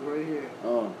initials right here.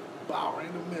 Bow right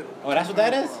in the middle. Oh, that's what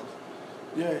that is?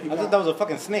 Yeah, he I got. thought that was a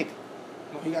fucking snake.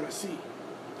 No, he got a C. He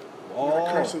got a Oh,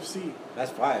 cursive C. He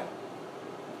that's fire.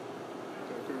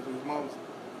 got a cursive. His mom's.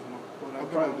 Well, I'll I'll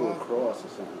probably get do my a mom. cross or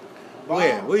something.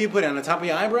 Where? Where you put it? On the top of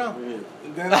your eyebrow? Yeah.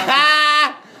 And then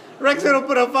I, Rex will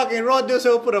put a fucking raw deuce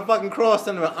will put a fucking cross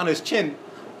on his chin,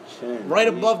 Chin. right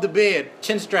above the beard,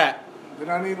 chin strap. then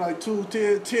I need like 2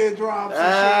 teardrops.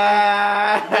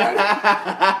 And shit.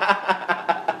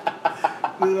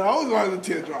 I always want the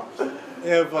teardrops.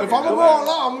 Yeah, If I'm gonna go all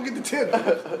out, I'm gonna get the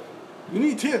teardrops. You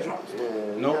need teardrops. Yeah,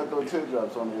 you Nope. gotta throw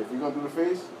teardrops on there. If you're gonna do the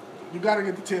face, You gotta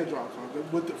get the teardrops on.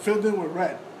 Filled in with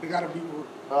red. They gotta be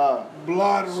uh,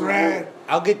 blood So red.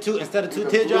 I'll get 2 instead of 2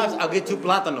 teardrops. I'll get 2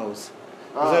 plátanos.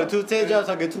 Instead of 2 teardrops,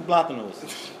 I'll get 2 plátanos.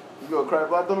 you gonna cry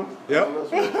black on them? Yep.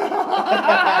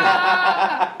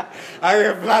 I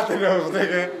get plátanos,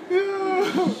 nigga.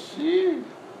 Shit.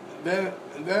 Then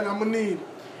I'm gonna need.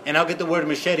 And I'll get the word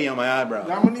machete on my eyebrow.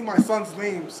 I'm gonna need my son's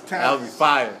names tatted. That'll be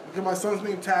fire. Get my son's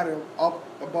name tatted up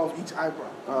above each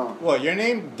eyebrow. What? Your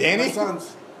name? My Danny?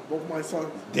 sons, both my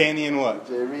sons. Danny and what?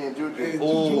 Jerry and Juju. And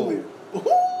Ooh. Julie. You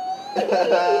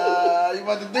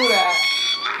about to do that?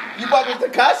 You about to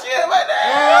Takashi it right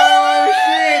Oh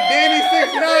shit! Danny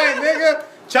 6'9", nigga.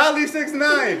 Charlie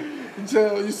 6'9".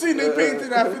 So, you seen they painted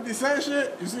that 50 Cent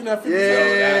shit? You seen that 50 Yeah,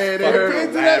 Cent? that's They heard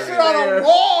painted fucking that shit on hilarious. a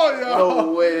wall, yo.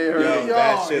 No way they heard Yo, it. Yo,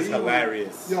 that shit's he was-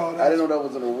 hilarious. Yo, I didn't know that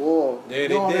was on the wall. Yeah,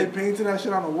 they Yo, they did. painted that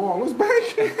shit on the wall. What's back?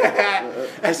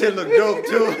 That shit look dope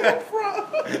too.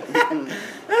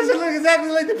 That shit look exactly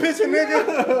like the picture,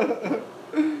 nigga.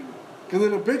 Because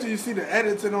in the picture, you see the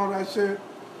edits and all that shit.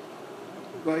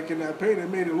 Like in that paint, it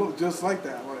made it look just like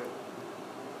that. Like,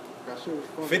 that shit was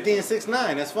funny. 50 and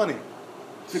 6'9", that's funny.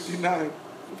 59.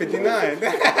 59.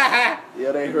 Yeah,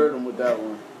 they heard him with that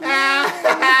one.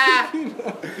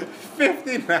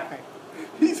 59.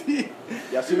 He's here.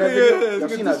 Y'all seen that Yeah, video? let's Y'all get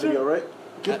seen the that video, right?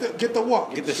 Get the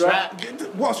what? Get the strap. Get the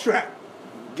what strap?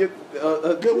 Get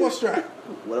Get what strap?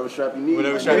 whatever strap you need.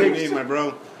 Whatever my strap you nigga. need, my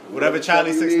bro. Whatever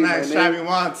Charlie strap you need, 6'9" my strap nigga. he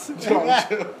wants.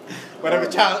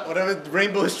 Whatever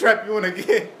rainbow strap you want to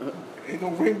get. Ain't no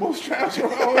rainbow straps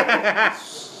around.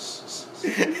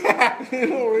 You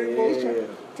know, rainbow strap.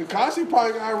 Tekashi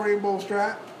probably got a rainbow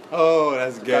strap. Oh,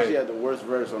 that's Tekashi gay. had the worst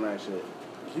verse on that shit.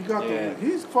 He got Yeah.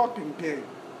 he's fucking gay.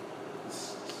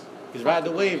 He's ride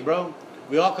the wave, bro.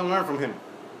 We all can learn from him.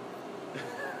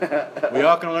 We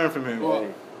all can learn from him. What? Hey.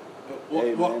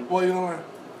 Hey, man. What you gonna learn?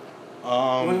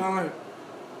 What you gonna learn?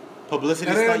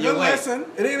 Publicity It ain't a stunt your good way. lesson.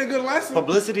 It ain't a good lesson.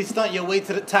 Publicity stunt your way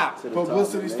to the top. To the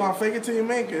Publicity top, stunt, fake it till you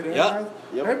make it. Yup.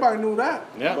 Yep. Everybody knew that.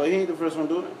 Yeah. But he ain't the first one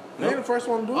doing it. He ain't the first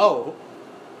one to do it. Oh,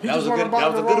 He that was just a went good. about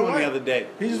That was it a the good wrong one way. the other day.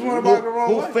 He just went about it the wrong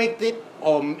Who way. faked it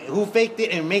or who faked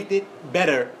it and made it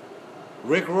better?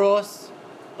 Rick Ross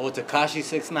or Tekashi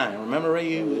 6ix9ine? Remember,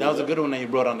 Ray? That was a good one that you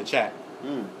brought on the chat.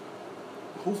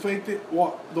 Who faked it?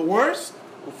 What? The worst?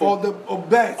 Or the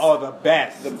best? Oh, the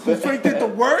best. Who faked it the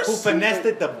worst? Who finessed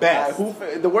it the best?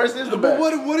 The worst is the But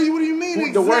best. what do you mean Who-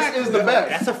 exactly? the worst is the best.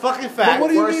 That's a fucking But fact. what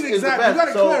do you Worst mean is the exactly? You best.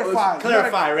 gotta So, clarify.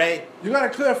 Clarify, Ray. You gotta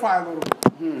clarify a little bit.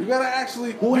 You gotta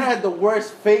actually. Who had the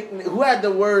worst fake? Who had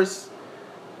the worst?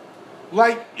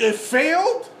 Like, it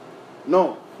failed?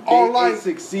 No, Or they like- it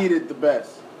succeeded the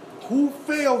best. Who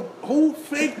failed? Who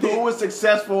faked Who it was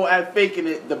successful at faking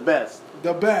it the best?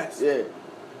 the best? Yeah,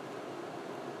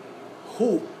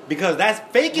 Who? Because that's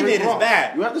faking Rick it is Ross.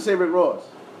 bad. you have to say Rick Ross.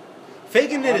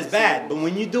 Faking it is I'd say bad, Ross. but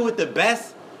when you do it the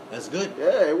best, that's good.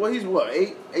 Yeah, well, he's what,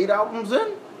 eight albums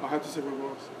in? I have to say Rick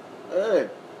Ross. Yeah.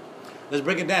 Let's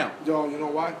break it down. Yo, you know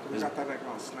why? We got that nigga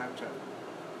on Snapchat.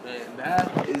 And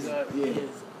that Is- yeah. is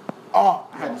Oh,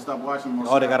 I had to stop watching more.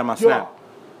 Oh, they got him on yo, Snap.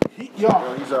 Yo,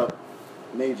 yo, he's up.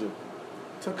 Major.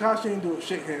 Tekashi ain't doing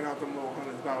shit handing out them little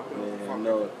 $100 bills in Yeah, fucking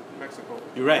no. Mexico.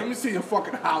 You're right. Let me see your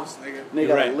fucking house, nigga. Nigga You're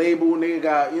got right. a label, nigga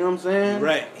got, you know what I'm saying?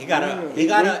 Right. He got Yeah. a he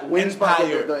got an empire.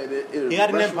 He He got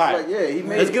an empire. Like, yeah, he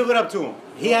made Let's it. give it up to him.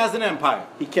 He has an empire.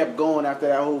 He kept going after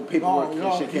that whole paperwork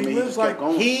No, yo, shit came he in. He lives just kept like-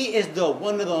 going. He is the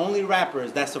one of the only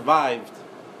rappers that survived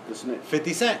The snitch.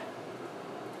 50 Cent.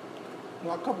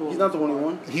 Well, a couple He's of not the only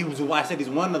one. He was. I said he's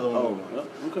one of the only Oh, ones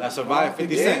yeah, okay. that survived The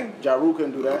 50 game. Cent. Ja Rule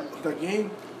couldn't do that. The game.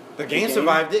 The game Game.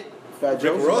 survived it. Fat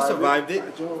Joe Rick Ross survived survived it.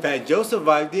 Fat Joe. Fat Joe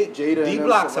survived it. Jada and D them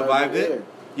Block survived survived it, it.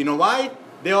 yeah. You know why?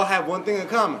 They all have one thing in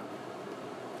common.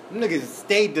 Them niggas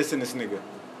stayed dissing this nigga.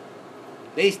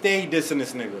 They stayed dissing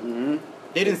this nigga. Mm-hmm.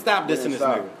 They didn't stop dissing this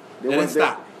nigga. They didn't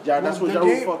stop. That's Well, what the Ja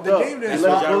Rule game- fucked the up. game He didn't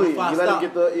let stop. him bully him. Ja Rule He let him stopped.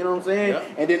 get the, you know what I'm saying? Yep.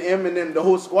 And then Eminem, the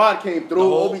whole squad came through. The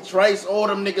whole- Obi Trice, all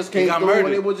them niggas came got through. murdered.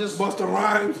 And it was just Busta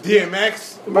Rhymes.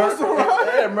 DMX. Busta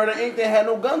Rhymes. Yeah, Murder Inc. They had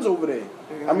no guns over there.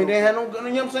 I mean, they had no, you know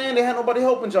what I'm saying? They had nobody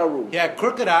helping Ja Rule. He had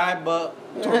Crooked Eye, but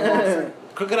Yeah.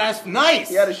 Crooked Eye's nice.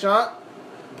 He had a shot.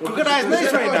 Crooked Eye's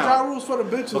nice right Ja now. Rule's for the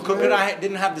bitches, But Crooked man. Eye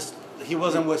didn't have this. He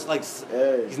wasn't with like.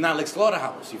 Yeah. He's not like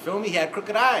Slaughterhouse. You feel me? He had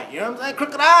Crooked Eye. You know what I'm saying?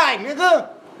 Crooked Eye, nigga.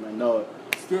 I know it.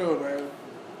 Still, man. Think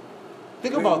What do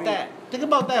you about mean? that. Think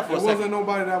about that for There a wasn't second.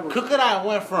 nobody that was. Crooked Eye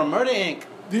went from Murder Inc.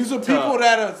 These are people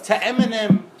that are. to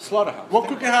Eminem Slaughterhouse. What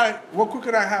Think Crooked Eye? What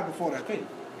Crooked Eye had before that? Okay.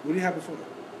 What did he have before that?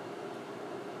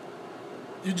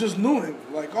 You just knew him,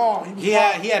 like he was. He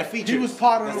had features. He was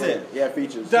part of That's the it. Yeah,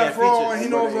 features. Death Yeah, Row, features. and he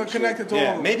Murder knows Inc. are connected to all. Yeah,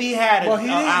 of them. maybe he had But an he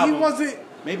album. wasn't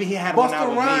Maybe he had one Busta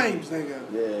album. Rhymes, maybe. nigga.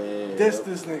 Yeah. This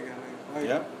nigga. Like,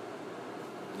 Yep.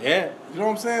 Yeah. You know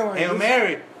what I'm saying? Like, Hail this-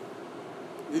 Mary.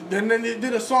 Then they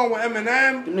did a song with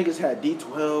Eminem. Them niggas had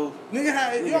D12. Nigga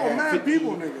had Nigga had mad 50,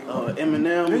 people, nigga.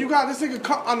 Eminem. Then you got this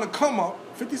nigga on the come up.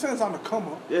 50 Cent's on the come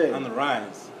up. yeah. On the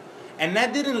rise. And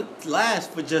that didn't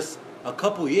last for just a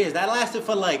couple years. That lasted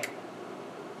for like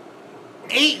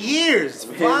 8 years,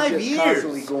 Him 5 just years.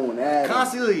 Constantly going at him.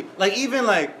 Constantly. Like even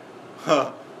like,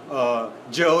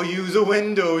 Joe use a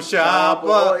window shopper.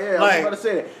 Oh, yeah, I was like about to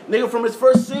say that. Nigga from his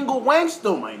first single,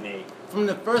 Wankster, my name. from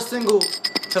the first single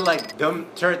to like them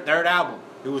third album,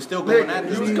 he was still going at Nigga,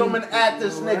 this. he was coming at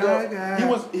this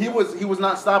nigga. Right. He was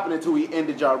not stopping until he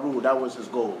ended Ja Rule. That was his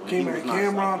goal. He Came was at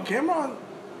not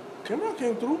Cameron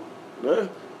came through. stopping.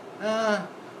 Yeah.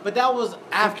 But that was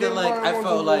after like I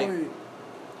felt like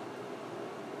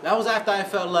that was after I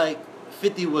felt like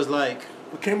 50 was like.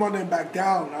 But Cameron didn't back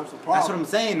down. That was the problem. That's what I'm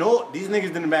saying. No, these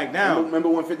niggas didn't back down. Remember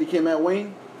when 50 came at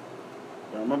Wayne?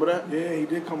 Y'all remember that? Yeah, he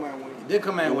did come out when He did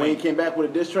come at And Wayne. Wayne came back with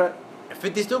a diss track?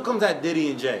 50 still comes at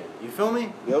Diddy and Jay. You feel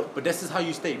me? Yep. But this is how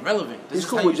you stay relevant. This He's is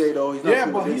cool how with you- Jay though. He's not Yeah,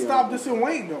 cool but with he Diddy. stopped this in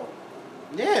Wayne though.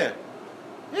 Yeah.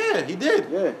 Yeah, he did.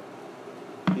 Yeah.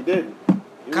 He did.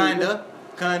 He really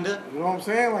Kinda. You know what I'm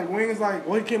saying? Like Wayne's like,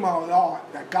 he came out with all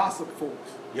that gossip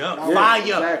folks. Yup. Yeah, did. Fire.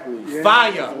 Exactly. Yeah.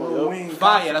 Fire. Lil Wayne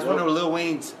Fire. That's gossip. one of Lil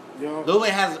Wayne's. Yo. Lil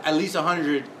Wayne has at least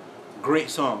 100 great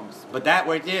songs. But that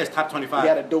right there is top 25. He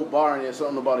had a dope bar in there,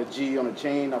 something about a G on a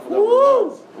chain. I forgot Woo! what it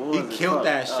was. What He was it? killed Fuck.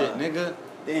 that shit, nigga.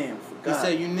 Damn, He forgot.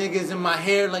 said, you niggas in my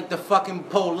hair like the fucking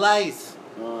police.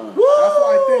 That's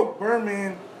why I think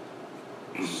Birdman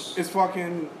is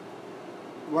fucking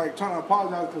like trying to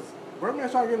apologize because Birdman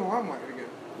started getting the limelight again.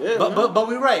 Yeah, But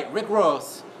we're right. Rick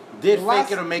Ross did The fake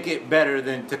last- it or make it better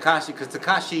than Tekashi because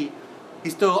Tekashi,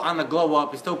 he's still on the glow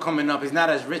up. He's still coming up. He's not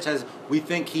as rich as we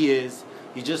think he is.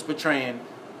 He's just portraying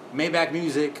Maybach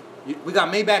Music. We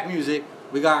got Maybach Music.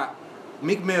 We got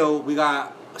Meek Mill. We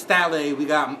got Stale. We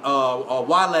got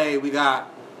Wale. We got,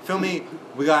 feel me?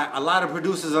 We got a lot of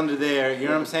producers under there. You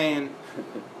know what I'm saying?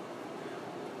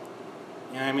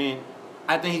 You know what I mean?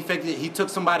 I think he faked it. He took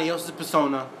somebody else's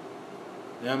persona.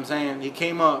 You know what I'm saying? He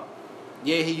came up.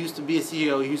 Yeah, he used to be a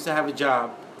CEO. He used to have a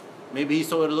job. Maybe he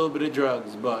sold a little bit of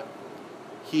drugs, but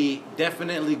he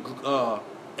definitely,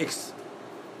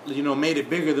 made it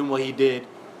bigger than what he did.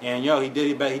 And he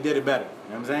did it better. He did it better. You know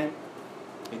what I'm saying?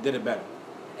 He did it better,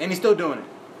 and he's still doing it.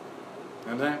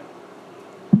 You know what I'm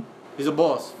saying? He's a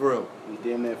boss for real. He's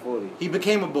damn near 40. He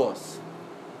became a boss.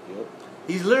 Yep.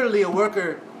 He's literally a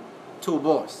worker to a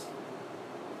boss.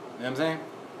 You know what I'm saying?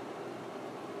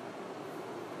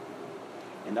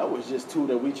 And that was just two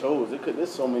that we chose.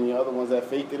 There's so many other ones that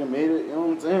faked it and made it. You know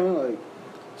what I'm saying? Like,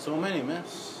 So many, man.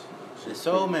 There's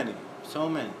so many.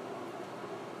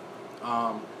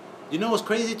 You know what's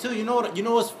crazy too? You know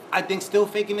what's I think still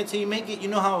faking it till you make it? You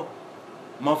know how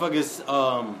motherfuckers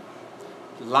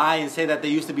lie and say that they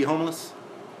used to be homeless?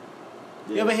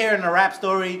 yeah. You ever hear in a rap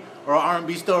story or an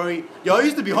R&B story, yo, I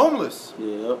used to be homeless.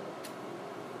 Yeah.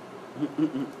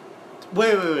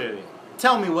 Wait.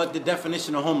 Tell me what the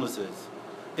definition of homeless is.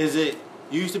 Is it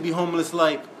you used to be homeless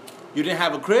like you didn't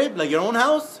have a crib, like your own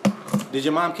house? Did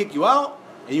your mom kick you out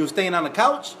and you were staying on the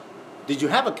couch? Did you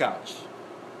have a couch?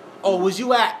 Or was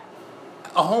you at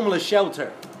a homeless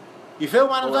shelter? You feel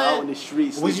what I'm Or saying? out in the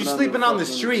street, Was you sleeping sleeping on on the the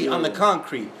fucking- street, on the yeah.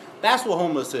 concrete? That's what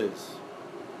homeless is.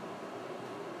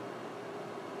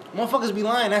 Motherfuckers be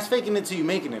lying. That's faking it till you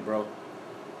making it, bro. You know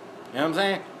what I'm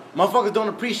saying? Motherfuckers don't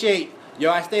appreciate,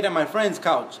 yo, I stayed at my friend's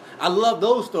couch. I love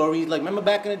those stories. Like, remember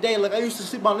back in the day, like, I used to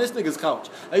sleep on this nigga's couch.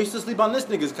 I used to sleep on this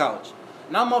nigga's couch.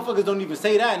 Now motherfuckers don't even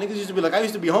say that. Niggas used to be like, I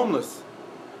used to be homeless.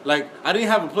 Like, I didn't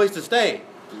have a place to stay.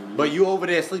 But you over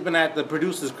there sleeping at the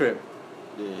producer's crib.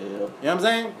 Yeah. You know what I'm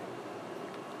saying?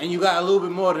 And you got a little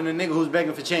bit more than a nigga who's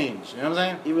begging for change. You know what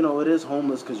I'm saying? Even though it is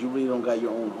homeless because you really don't got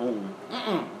your own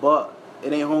home. But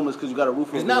it ain't homeless because you got a roof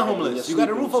over It's your not head. and homeless. you're You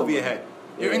got a sleeping roof over your somewhere. head.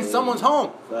 You're in Yeah. someone's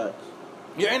home. Facts.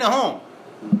 You're in a home.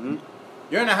 Mm-hmm.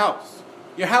 You're in a house.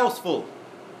 Your house full.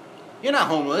 You're not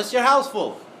homeless. Your house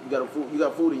full. You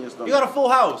got food in your stomach. You got a full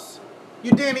house.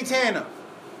 You Danny Tanner.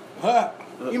 Huh?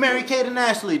 You married Kate and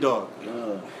Ashley, dog.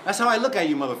 That's how I look at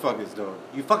you motherfuckers, dog.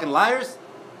 You fucking liars.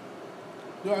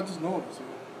 Yo, I just noticed.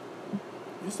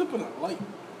 You sipping a light.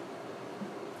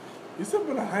 You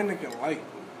sipping a Heineken light.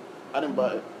 I didn't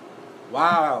buy it.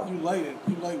 Wow. You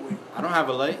lightweight. I don't have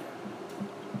a light.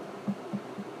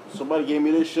 Somebody gave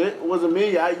me this shit. It wasn't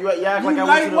me. You act You like I went to the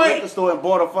lightweight. liquor store and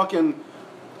bought a fucking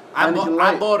I Heineken bought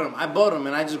light. I bought them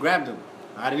and I just grabbed them.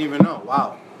 I didn't even know.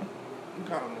 Wow. You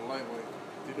got him a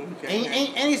lightweight. You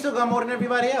And he still got more than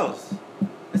everybody else.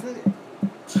 This nigga.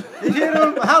 You hear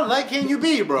him? How light can you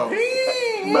be, bro?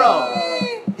 Bro,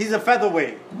 he's a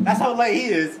featherweight. That's how light he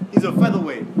is. He's a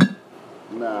featherweight.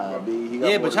 Nah, B. He got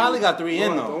Yeah, more but than Charlie me. got 3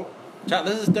 in No, I though. don't.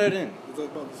 This is third in. It's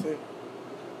about the same.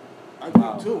 I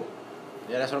Wow. do too.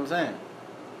 Yeah, that's what I'm saying.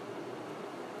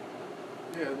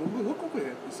 Yeah, look over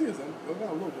here. You see his I got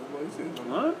a little bit, but you see his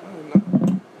What?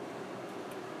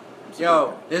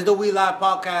 Yo, this is the We Live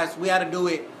podcast. We had to do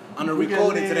it on the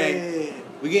recording today.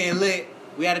 We getting lit.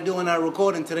 We had to do it on our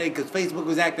recording today because Facebook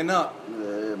was acting up.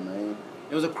 Yeah, man.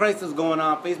 There was a crisis going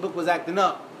on. Facebook was acting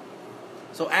up.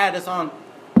 So add us on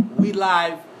We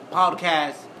Live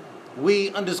Podcast.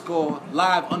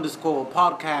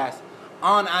 We_live_podcast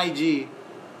on IG.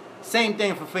 Same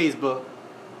thing for Facebook.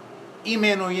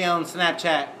 Email Noye on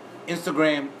Snapchat,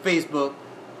 Instagram, Facebook.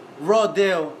 Raw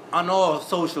Deal on all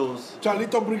socials.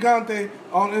 Charlito Brigante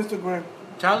on Instagram.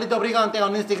 Charlito Brigante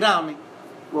on Instagram.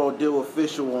 Raw Deal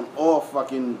official on all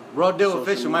fucking Raw Deal social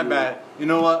official, my media. bad. You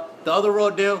know what? The other Raw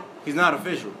Deal, he's not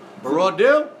official. But Raw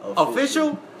Deal,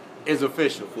 official is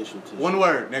official. Official too. One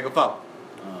word, nigga fuck.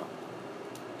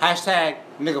 Hashtag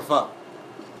nigga fuck.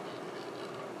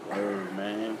 Word,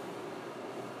 man.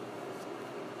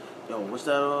 Yo, what's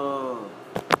that?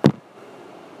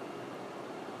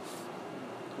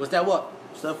 What's that what?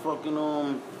 What's that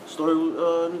fucking story?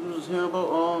 Niggas was hearing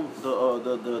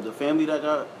about the family that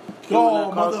got killed in Yo,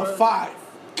 that car mother crash? 5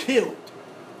 killed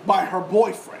by her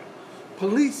boyfriend.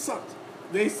 Police sucked.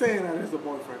 They saying that is the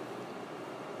boyfriend.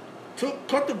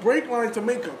 Cut the brake line to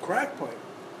make a crack pipe.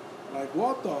 Like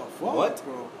what the fuck, What?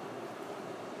 bro?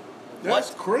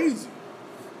 That's crazy.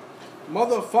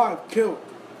 Mother 5 killed.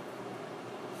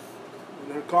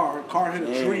 in her car hit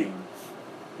a tree Damn.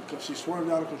 because she swerved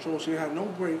out of control. She had no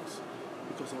brakes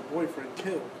because her boyfriend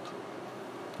killed.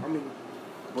 I mean,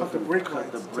 cut the brake Cut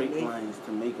lines. the to brake make- lines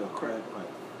to make a crack pipe.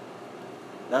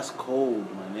 That's cold,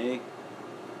 my nigga.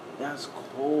 That's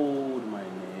cold, my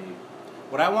nigga.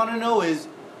 What I want to know is,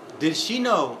 did she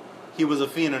know he was a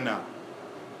fiend or not?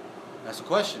 That's the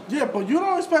question. Yeah, but you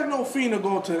don't expect no fiend to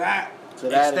go to that. To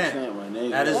that Extent. extent, my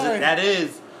nigga. That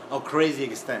is a crazy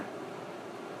extent.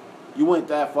 You went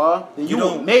that far? Then you You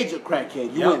went don't- major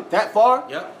crackhead. You Yep. went that far?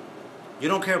 Yep. You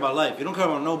don't care about life. You don't care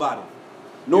about nobody.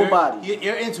 Nobody.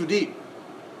 You're in too deep.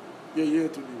 Yeah, you're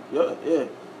too deep. Yeah.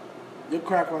 Your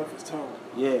crack life is terrible.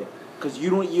 Yeah. Cause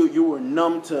you were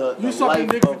numb to You the sucking life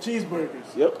dick for of,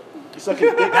 cheeseburgers. Yep. You sucking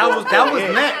dick. That was for a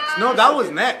hit. next. No, that was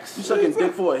You next. sucking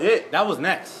dick for a hit, That was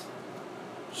next.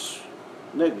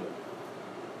 nigga.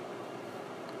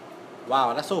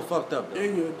 Wow, that's so fucked up. Though.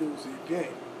 And you're a dude, so you're gay.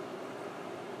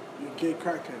 You're a gay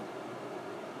crackhead.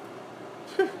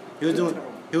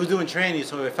 He was doing training,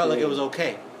 so it felt like it was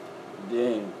okay.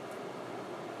 Damn.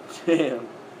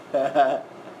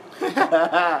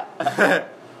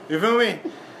 You feel me?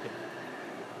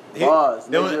 Bars,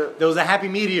 There nigga. was a happy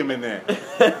medium in there.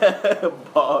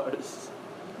 Bars.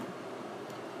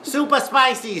 Super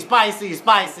spicy. Spice.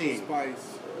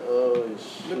 Oh Lick up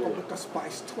shit. with the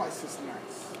spice twice as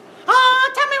nice.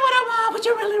 Oh, tell me what I want, what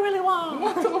you really, really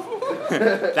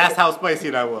want. That's how spicy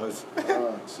that was.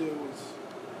 Shit was.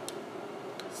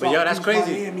 But yo, that's Southeast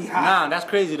crazy. Miami hot. Nah, that's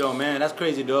crazy though, man. That's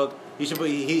crazy, dog. He should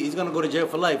be. He's gonna go to jail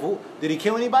for life. Who did he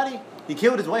kill anybody? He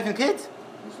killed his wife and kids.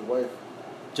 It's the wife.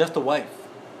 Just the wife.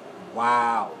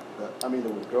 Wow. I mean, the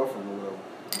girlfriend or whatever.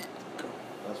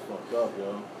 That's fucked up,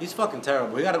 yo. He's fucking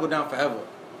terrible. He gotta go down forever.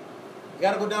 He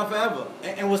gotta go down forever.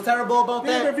 And what's terrible about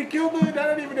Damn, if that? he killed her, that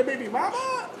ain't even the baby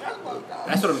mama. That's fucked up.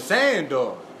 That's what I'm saying,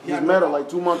 dog. He met her like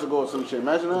 2 months ago or some shit.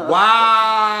 Imagine that.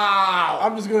 Wow.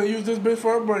 I'm just gonna use this bitch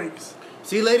for her breaks.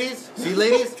 See, ladies?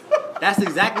 That's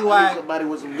exactly why. Somebody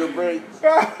with some good breaks.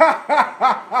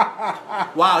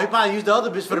 Wow, he probably used the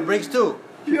other bitch for the breaks too.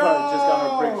 She probably just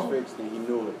got her brakes fixed and he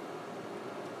knew it.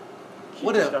 She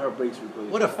What just a- got her brakes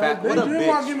replaced. What a fat, what Bitch, a you ain't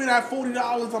wanna give bitch. me that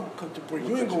 $40, I'm gonna cut the break.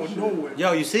 You ain't going nowhere.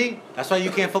 Yo, you see? That's why you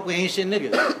can't fuck with ain't shit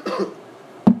niggas.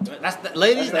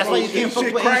 Ladies, that's why you can't fuck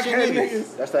Shit, with ain't shit crackhead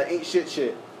niggas. That's that ain't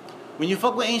shit. When you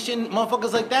fuck with ain't shit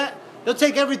motherfuckers like that, they'll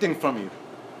take everything from you.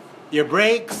 Your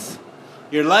breaks,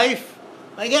 your life,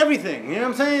 like everything. You know what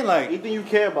I'm saying? Like, Anything you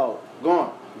care about,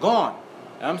 gone. gone.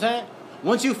 You know what I'm saying?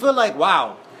 Once you feel like,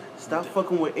 wow, Stop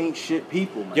fucking with ain't shit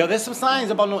people, man. yo, there's some signs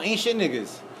about no ain't shit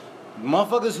niggas.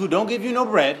 Motherfuckers who don't give you no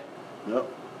bread. Yep. You know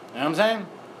what I'm saying?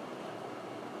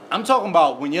 I'm talking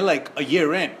about when you're like a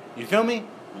year in. You feel me?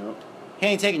 Yep. He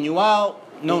ain't taking you out,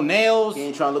 no nails. He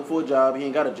ain't trying to look for a job. He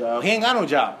ain't got a job. He ain't got no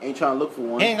job. Ain't trying to look for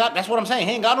one. He ain't got, that's what I'm saying.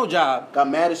 He ain't got no job. Got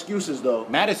mad excuses though.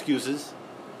 Mad excuses.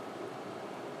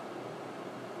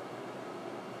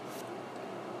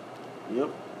 Yep.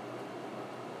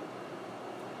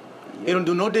 He don't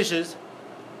do no dishes,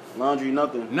 Laundry,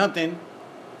 nothing. nothing. You know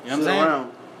what I'm Sit saying?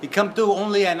 around. He come through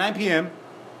only at 9 p.m.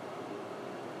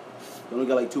 He only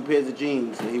got like 2 pairs of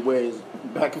jeans that he wears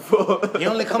back and forth. He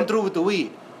only come through with the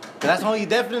weed. 'Cause that's all he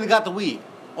definitely got the weed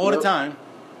all the Yep. time.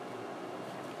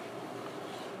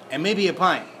 And maybe a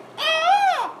pint. You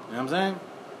know what I'm saying?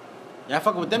 Y'all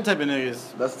fucking with them type of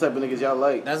niggas. That's the type of niggas y'all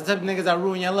like. That's the type of niggas that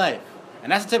ruin your life.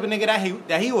 And that's the type of nigga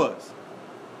that he was.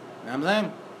 You know what I'm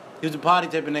saying? He was a party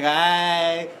type of nigga.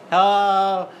 Hey,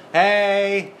 hello,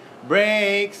 hey,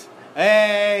 breaks,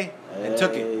 hey, and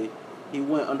took it. Hey, He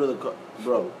went under the car.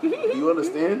 Bro, do you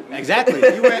understand? Exactly.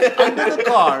 He went under the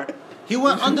car. He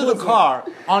went under the car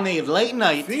on a late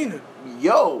night. Fiending.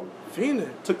 Yo, Fiending.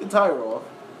 took the tire off.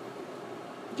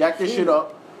 Jacked this shit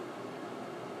up.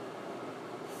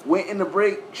 Went in the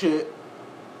brake shit.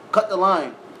 Cut the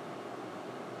line.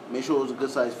 Made sure it was a good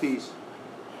sized piece.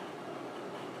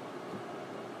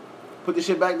 Put the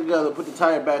shit back together. Put the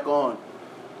tire back on.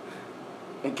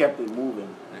 And kept it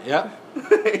moving. Yep.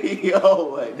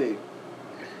 Yo, I think.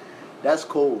 That's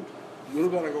cold. You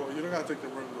don't gotta go. You don't gotta take the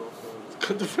ring off.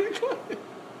 Cut the brake line.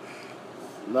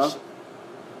 No?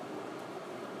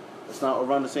 It's not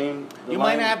around the same. the You might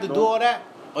line, not have to no? do all that.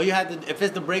 Or you have to, if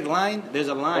it's the brake line, there's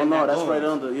a line. Oh no, that that's goes. right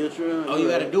under. You're true. All you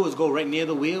gotta do is go right near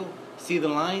the wheel, see the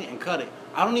line, and cut it.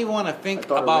 I don't even want to I think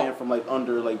thought it about. ran from like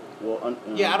under, like well.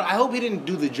 Yeah, I hope he didn't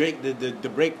do the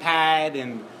brake pad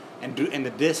and the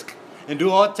disc and do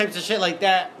all types of shit like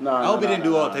that. I hope he didn't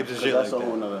do all types of shit like That's a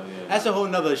whole that. nother. Yeah. That's a whole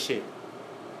nother shit.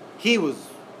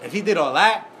 If he did all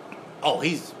that, oh,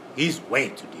 he's way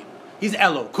too deep. He's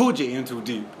LL Cool J in too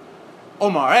deep.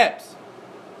 Omar Epps.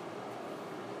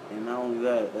 And not only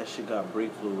that, that shit got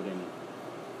brake fluid in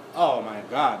it. Oh my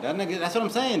God, that nigga. That's what I'm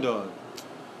saying, dog.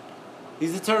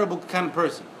 He's a terrible kind of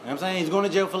person. You know what I'm saying? He's going to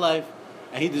jail for life,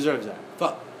 and he deserves that.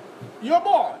 Fuck. Your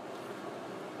boy.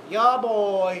 Your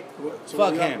boy. So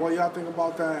Fuck him. What y'all think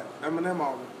about that Eminem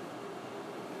album?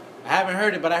 I haven't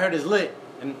heard it, but I heard it's lit,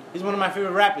 and he's one of my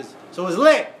favorite rappers. So it's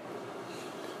lit.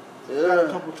 He got a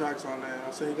couple tracks on there.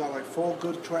 I say he got like 4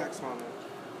 good tracks on there.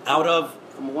 Out of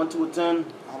From a 1 to a 10.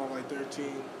 Out of like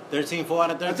 13. 13, 4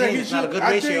 out of I 13. think It's not a good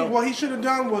ratio. think what he should have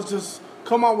done was just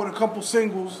come out with a couple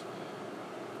singles.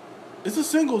 It's a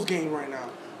singles game right now.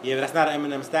 Yeah, but that's not an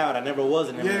Eminem style. That never was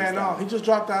an Eminem Yeah, style. no, he just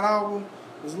dropped that album.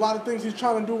 There's a lot of things he's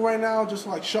trying to do right now, just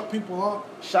like shut people up.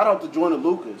 Shout out to Joyner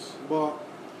Lucas. But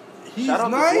he's Shout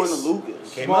out nice. to Joyner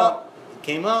Lucas. Came But- up.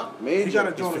 Came up. Major. He got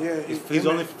a joint, yeah. He's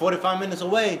only 45 minutes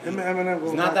away. Him and Eminem go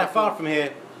He's not back that and far forth. from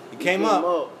here. He came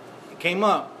up. He came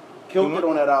up. Killed He it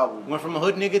on that album. Went from a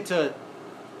hood nigga to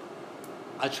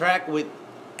a track with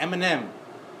Eminem.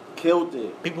 Killed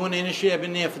it. People in the industry have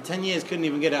been there for 10 years, couldn't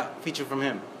even get a feature from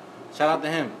him. Shout out to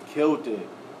him. Killed it.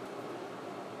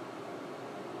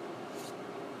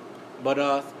 But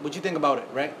what you think about it,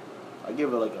 right? I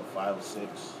give it like a 5 or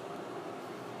 6.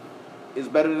 It's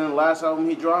better than the last album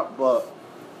he dropped, but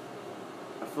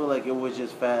I feel like it was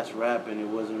just fast rapping. It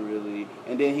wasn't really.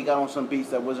 And then he got on some beats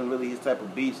that wasn't really his type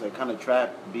of beats, like kind of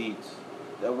trap beats.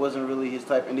 That wasn't really his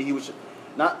type. And then he was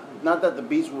not that the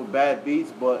beats were bad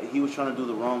beats, but he was trying to do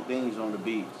the wrong things on the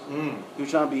beats. He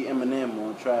was trying to be Eminem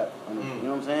on trap. You know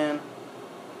what I'm saying?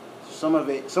 Some of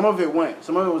it went.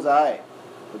 Some of it was alright,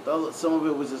 but some of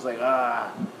it was just like what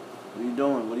are you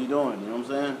doing? What are you doing? You know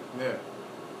what I'm saying? Yeah.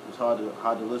 It's hard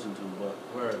to listen to, but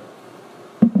Word.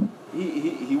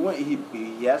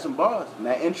 he had some bars, and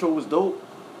that intro was dope.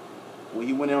 When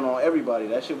he went in on everybody,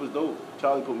 that shit was dope.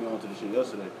 Charlie put me onto the shit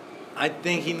yesterday. I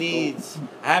think he needs.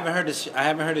 I haven't heard this. I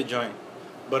haven't heard the joint,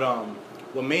 but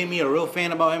what made me a real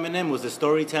fan about Eminem was the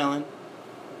storytelling,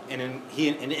 and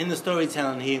in the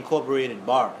storytelling he incorporated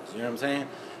bars. You know what I'm saying?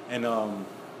 And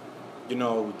you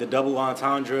know, the double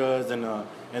entendres and the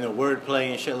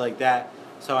wordplay and shit like that.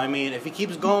 So I mean, if he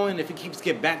keeps going, if he keeps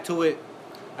get back to it,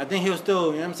 I think he'll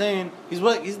still. You know what I'm saying? He's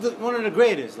one of the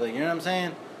greatest. Like, you know what I'm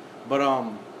saying? But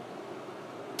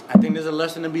I think there's a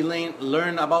lesson to be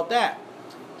learned about that.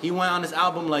 He went on this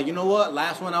album like, you know what?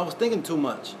 Last one I was thinking too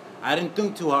much. I didn't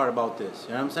think too hard about this. You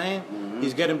know what I'm saying? Mm-hmm.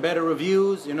 He's getting better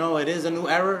reviews. You know, it is a new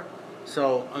era.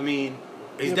 So I mean,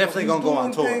 he's definitely gonna go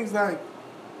on tour.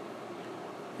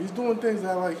 He's doing things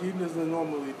that like he doesn't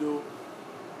normally do.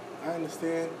 I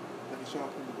understand that he's trying to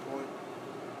prove the point,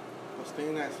 but stay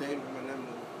in that same Eminem mood.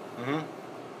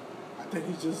 Mm-hmm. I think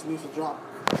he just needs to drop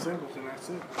singles and that's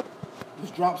it.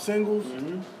 Just drop singles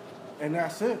and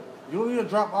that's it. You don't need to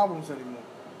drop albums anymore.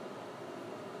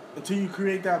 Until you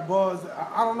create that buzz.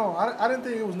 I don't know. I didn't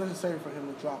think it was necessary for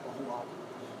him to drop a whole album.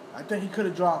 I think he could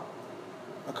have dropped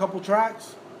a couple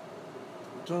tracks.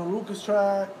 Joyner Lucas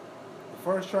track, the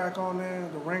first track on there,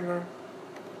 The Ringer,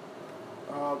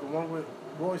 the one with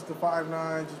Royce the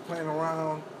 5'9", just playing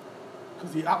around.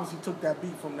 Because he obviously took that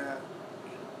beat from that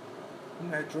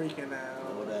Drake and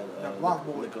that Block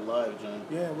Boy. Look Alive, John.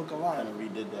 Yeah, Look Alive. Kind of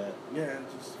redid that. Yeah, and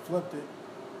just flipped it.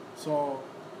 So,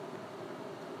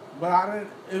 but I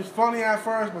didn't. It was funny at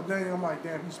first, but then I'm like,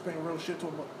 damn, he's spitting real shit to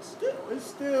him. But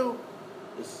still.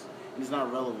 It's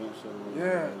not relevant. So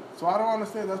Yeah. So I don't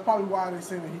understand. That's probably why they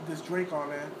say that he dissed Drake on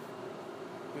there.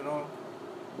 You know.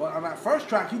 But on that first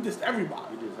track, he dissed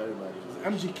everybody. He dissed everybody.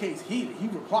 MGK's heated. He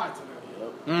replied to them.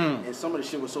 Yep. And some of the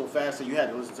shit was so fast that you had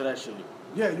to listen to that shit.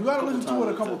 Yeah, you gotta listen to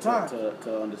it a couple times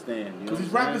to understand. Because he's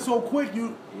rapping so quick,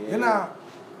 you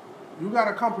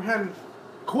gotta comprehend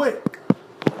quick.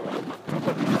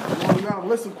 You gotta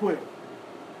listen quick.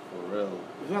 For real.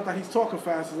 It's not that he's talking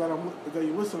fast; it's that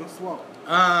you listening slow.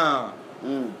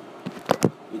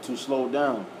 You're too slowed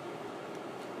down.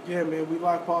 Yeah, man. We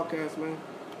live podcast, man.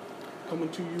 Coming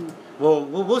to you. Well,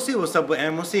 we'll see what's up with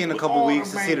M. We'll see in a couple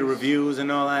weeks to see the reviews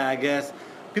and all that. I guess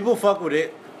people fuck with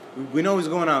it. We know he's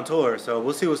going on tour, so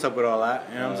we'll see what's up with all that.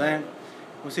 You know what I'm saying?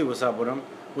 We'll see what's up with him.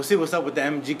 We'll see what's up with the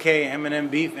MGK, Eminem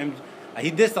beef.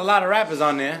 He dissed a lot of rappers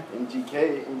on there.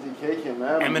 MGK came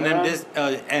out. Eminem dissed,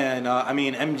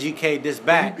 MGK dissed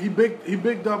back. He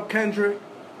bigged up Kendrick,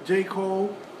 J.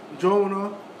 Cole,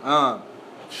 Jonah,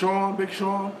 Sean, Big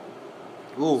Sean.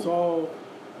 Ooh. So.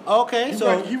 Okay,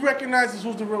 so he recognizes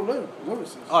who's the real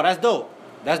lyricist. Oh, that's dope.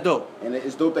 That's dope. And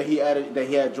it's dope that he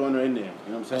had Joyner in there. You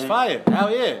know what I'm saying? It's fire.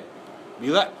 Hell yeah.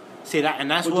 You got see that, and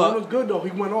that's but what. Joyner's good though.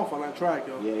 He went off on that track,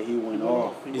 yo. Yeah, he went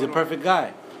off. He's a perfect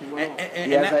guy. He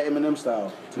has that Eminem style.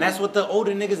 Too. And that's what the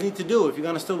older niggas need to do. If you're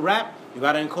gonna still rap, you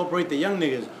gotta incorporate the young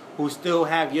niggas who still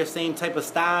have your same type of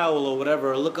style or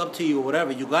whatever, or look up to you or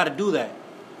whatever. You gotta do that.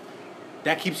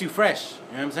 that keeps you fresh. You know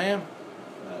what I'm saying?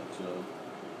 Facts, yo.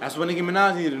 That's what Nicki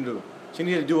Minaj needed to do. She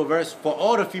needed to do a verse for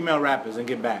all the female rappers and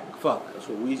get back. Fuck. That's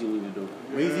what Weezy need to do.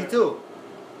 Weezy too.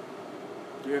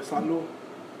 Yeah, salud.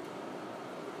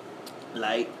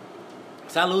 Like,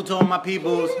 Salute to all my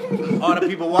peoples, all the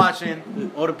people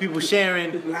watching, all the people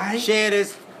sharing. Like. Share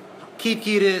this,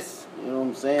 kiki this, you know what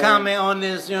I'm saying? comment on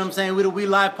this, you know what I'm saying? We the We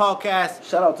Live podcast.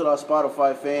 Shout out to our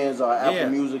Spotify fans, our Apple Yeah.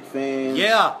 Music fans.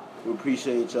 Yeah. We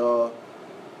appreciate y'all.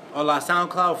 All our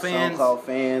SoundCloud fans. SoundCloud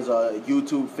fans,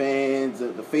 YouTube fans,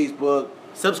 the Facebook.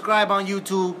 Subscribe on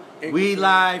YouTube, Anchor We fans.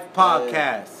 Live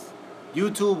Podcast.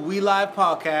 YouTube, We Live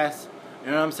Podcast.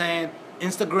 You know what I'm saying?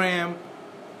 Instagram,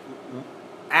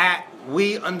 at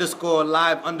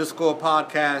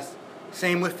We_Live_podcast.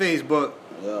 Same with Facebook.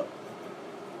 Yeah.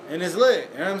 And it's lit.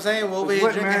 You know what I'm saying? We're over It's here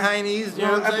lit, drinking man. Heinies. You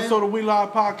know what I'm saying? Episode of We Live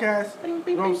Podcast. You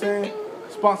know what I'm saying?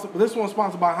 Sponsored. This one's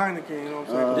sponsored by Heineken. You know what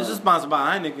I'm saying? This is sponsored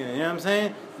by Heineken. You know what I'm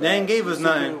saying? They ain't gave us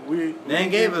nothing. They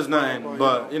ain't gave us nothing.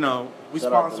 But, you know, we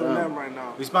Shout out to sponsoring them. them right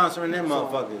now. we sponsoring them So,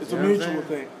 motherfuckers. It's you a know what I'm mutual saying?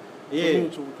 thing. Yeah. It's a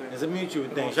mutual thing. It's a mutual You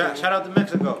know thing. what I'm saying? Shout out to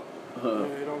Mexico. Yeah, you know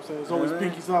what I'm saying? It's always Yeah.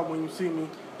 pinkies up when you see me.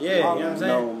 Yeah, you know what I'm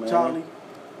saying? No, man. Charlie.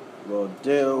 Bro,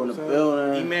 Dill in the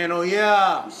building. E-Man, oh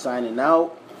yeah. We signing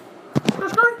out.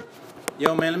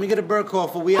 Yo, man, let me get a bird call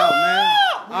for we out, man.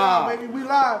 Yeah, baby, we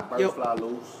live. Bird Yo. fly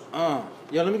loose.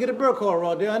 Yo, let me get a bird call,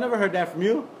 Raw Deal. I never heard that from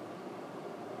you.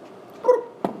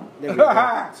 There we go.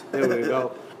 There we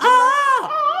go.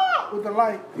 With the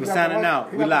light. We signing out.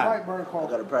 He We got live. the light bird I call.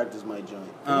 gotta practice my joint.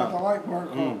 He got the light bird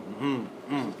call.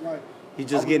 Like, He's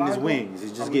just are we getting his live, wings. though?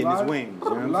 He's Are just we getting his live? wings. You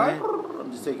know We what I'm live? saying?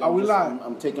 I'm just taking. Are we live?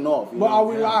 I'm taking off. You But know? are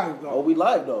we live Oh, though? we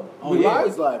live though. Oh, we yeah.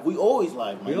 always live. We always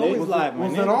live. My We nigga. always live, man.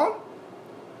 Was it on?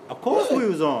 Of course we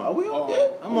was Are on. we on? Oh. Yeah.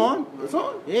 I'm on. It's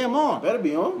on. Yeah, I'm on. Better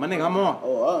be on. My nigga, I'm on.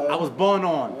 Oh, all right. I was born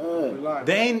on. We Yeah. live.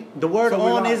 They ain't, the word So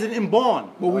we on live. isn't in born.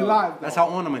 But we live. That's though.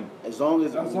 how on I'm in. As long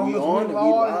as, As we long as on and we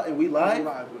live and we live. We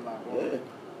live. Yeah.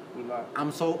 We live.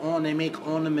 I'm so on, they make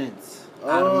ornaments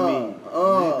out of me.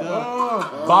 Oh.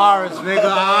 Bars, nigga.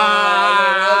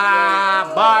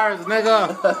 Ah, bars,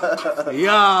 nigga.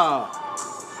 Yeah.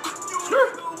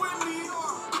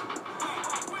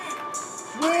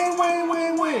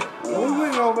 Win. We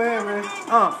win over here, man.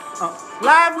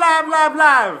 Live. Live. Live. Live. Live.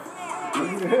 Live.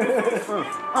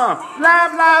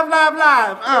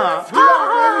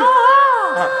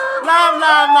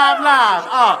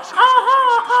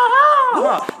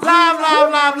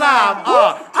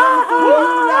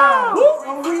 We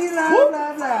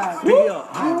live. Pick it up.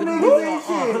 You niggas ain't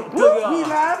shit. We live. You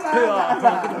niggas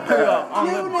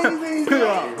ain't shit.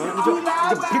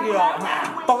 We live.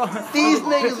 These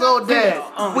niggas all dead.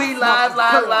 We live.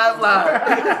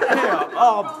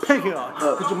 Oh, pinky up.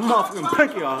 Put your motherfucking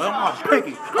pinky up. I'm my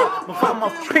pinky. My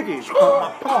pinky. My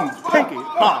pinky.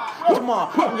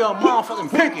 Put your motherfucking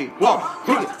pinky.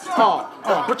 Pinky.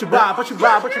 Put your vibe by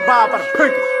the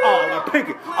pinky. My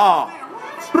pinky.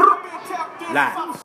 Live.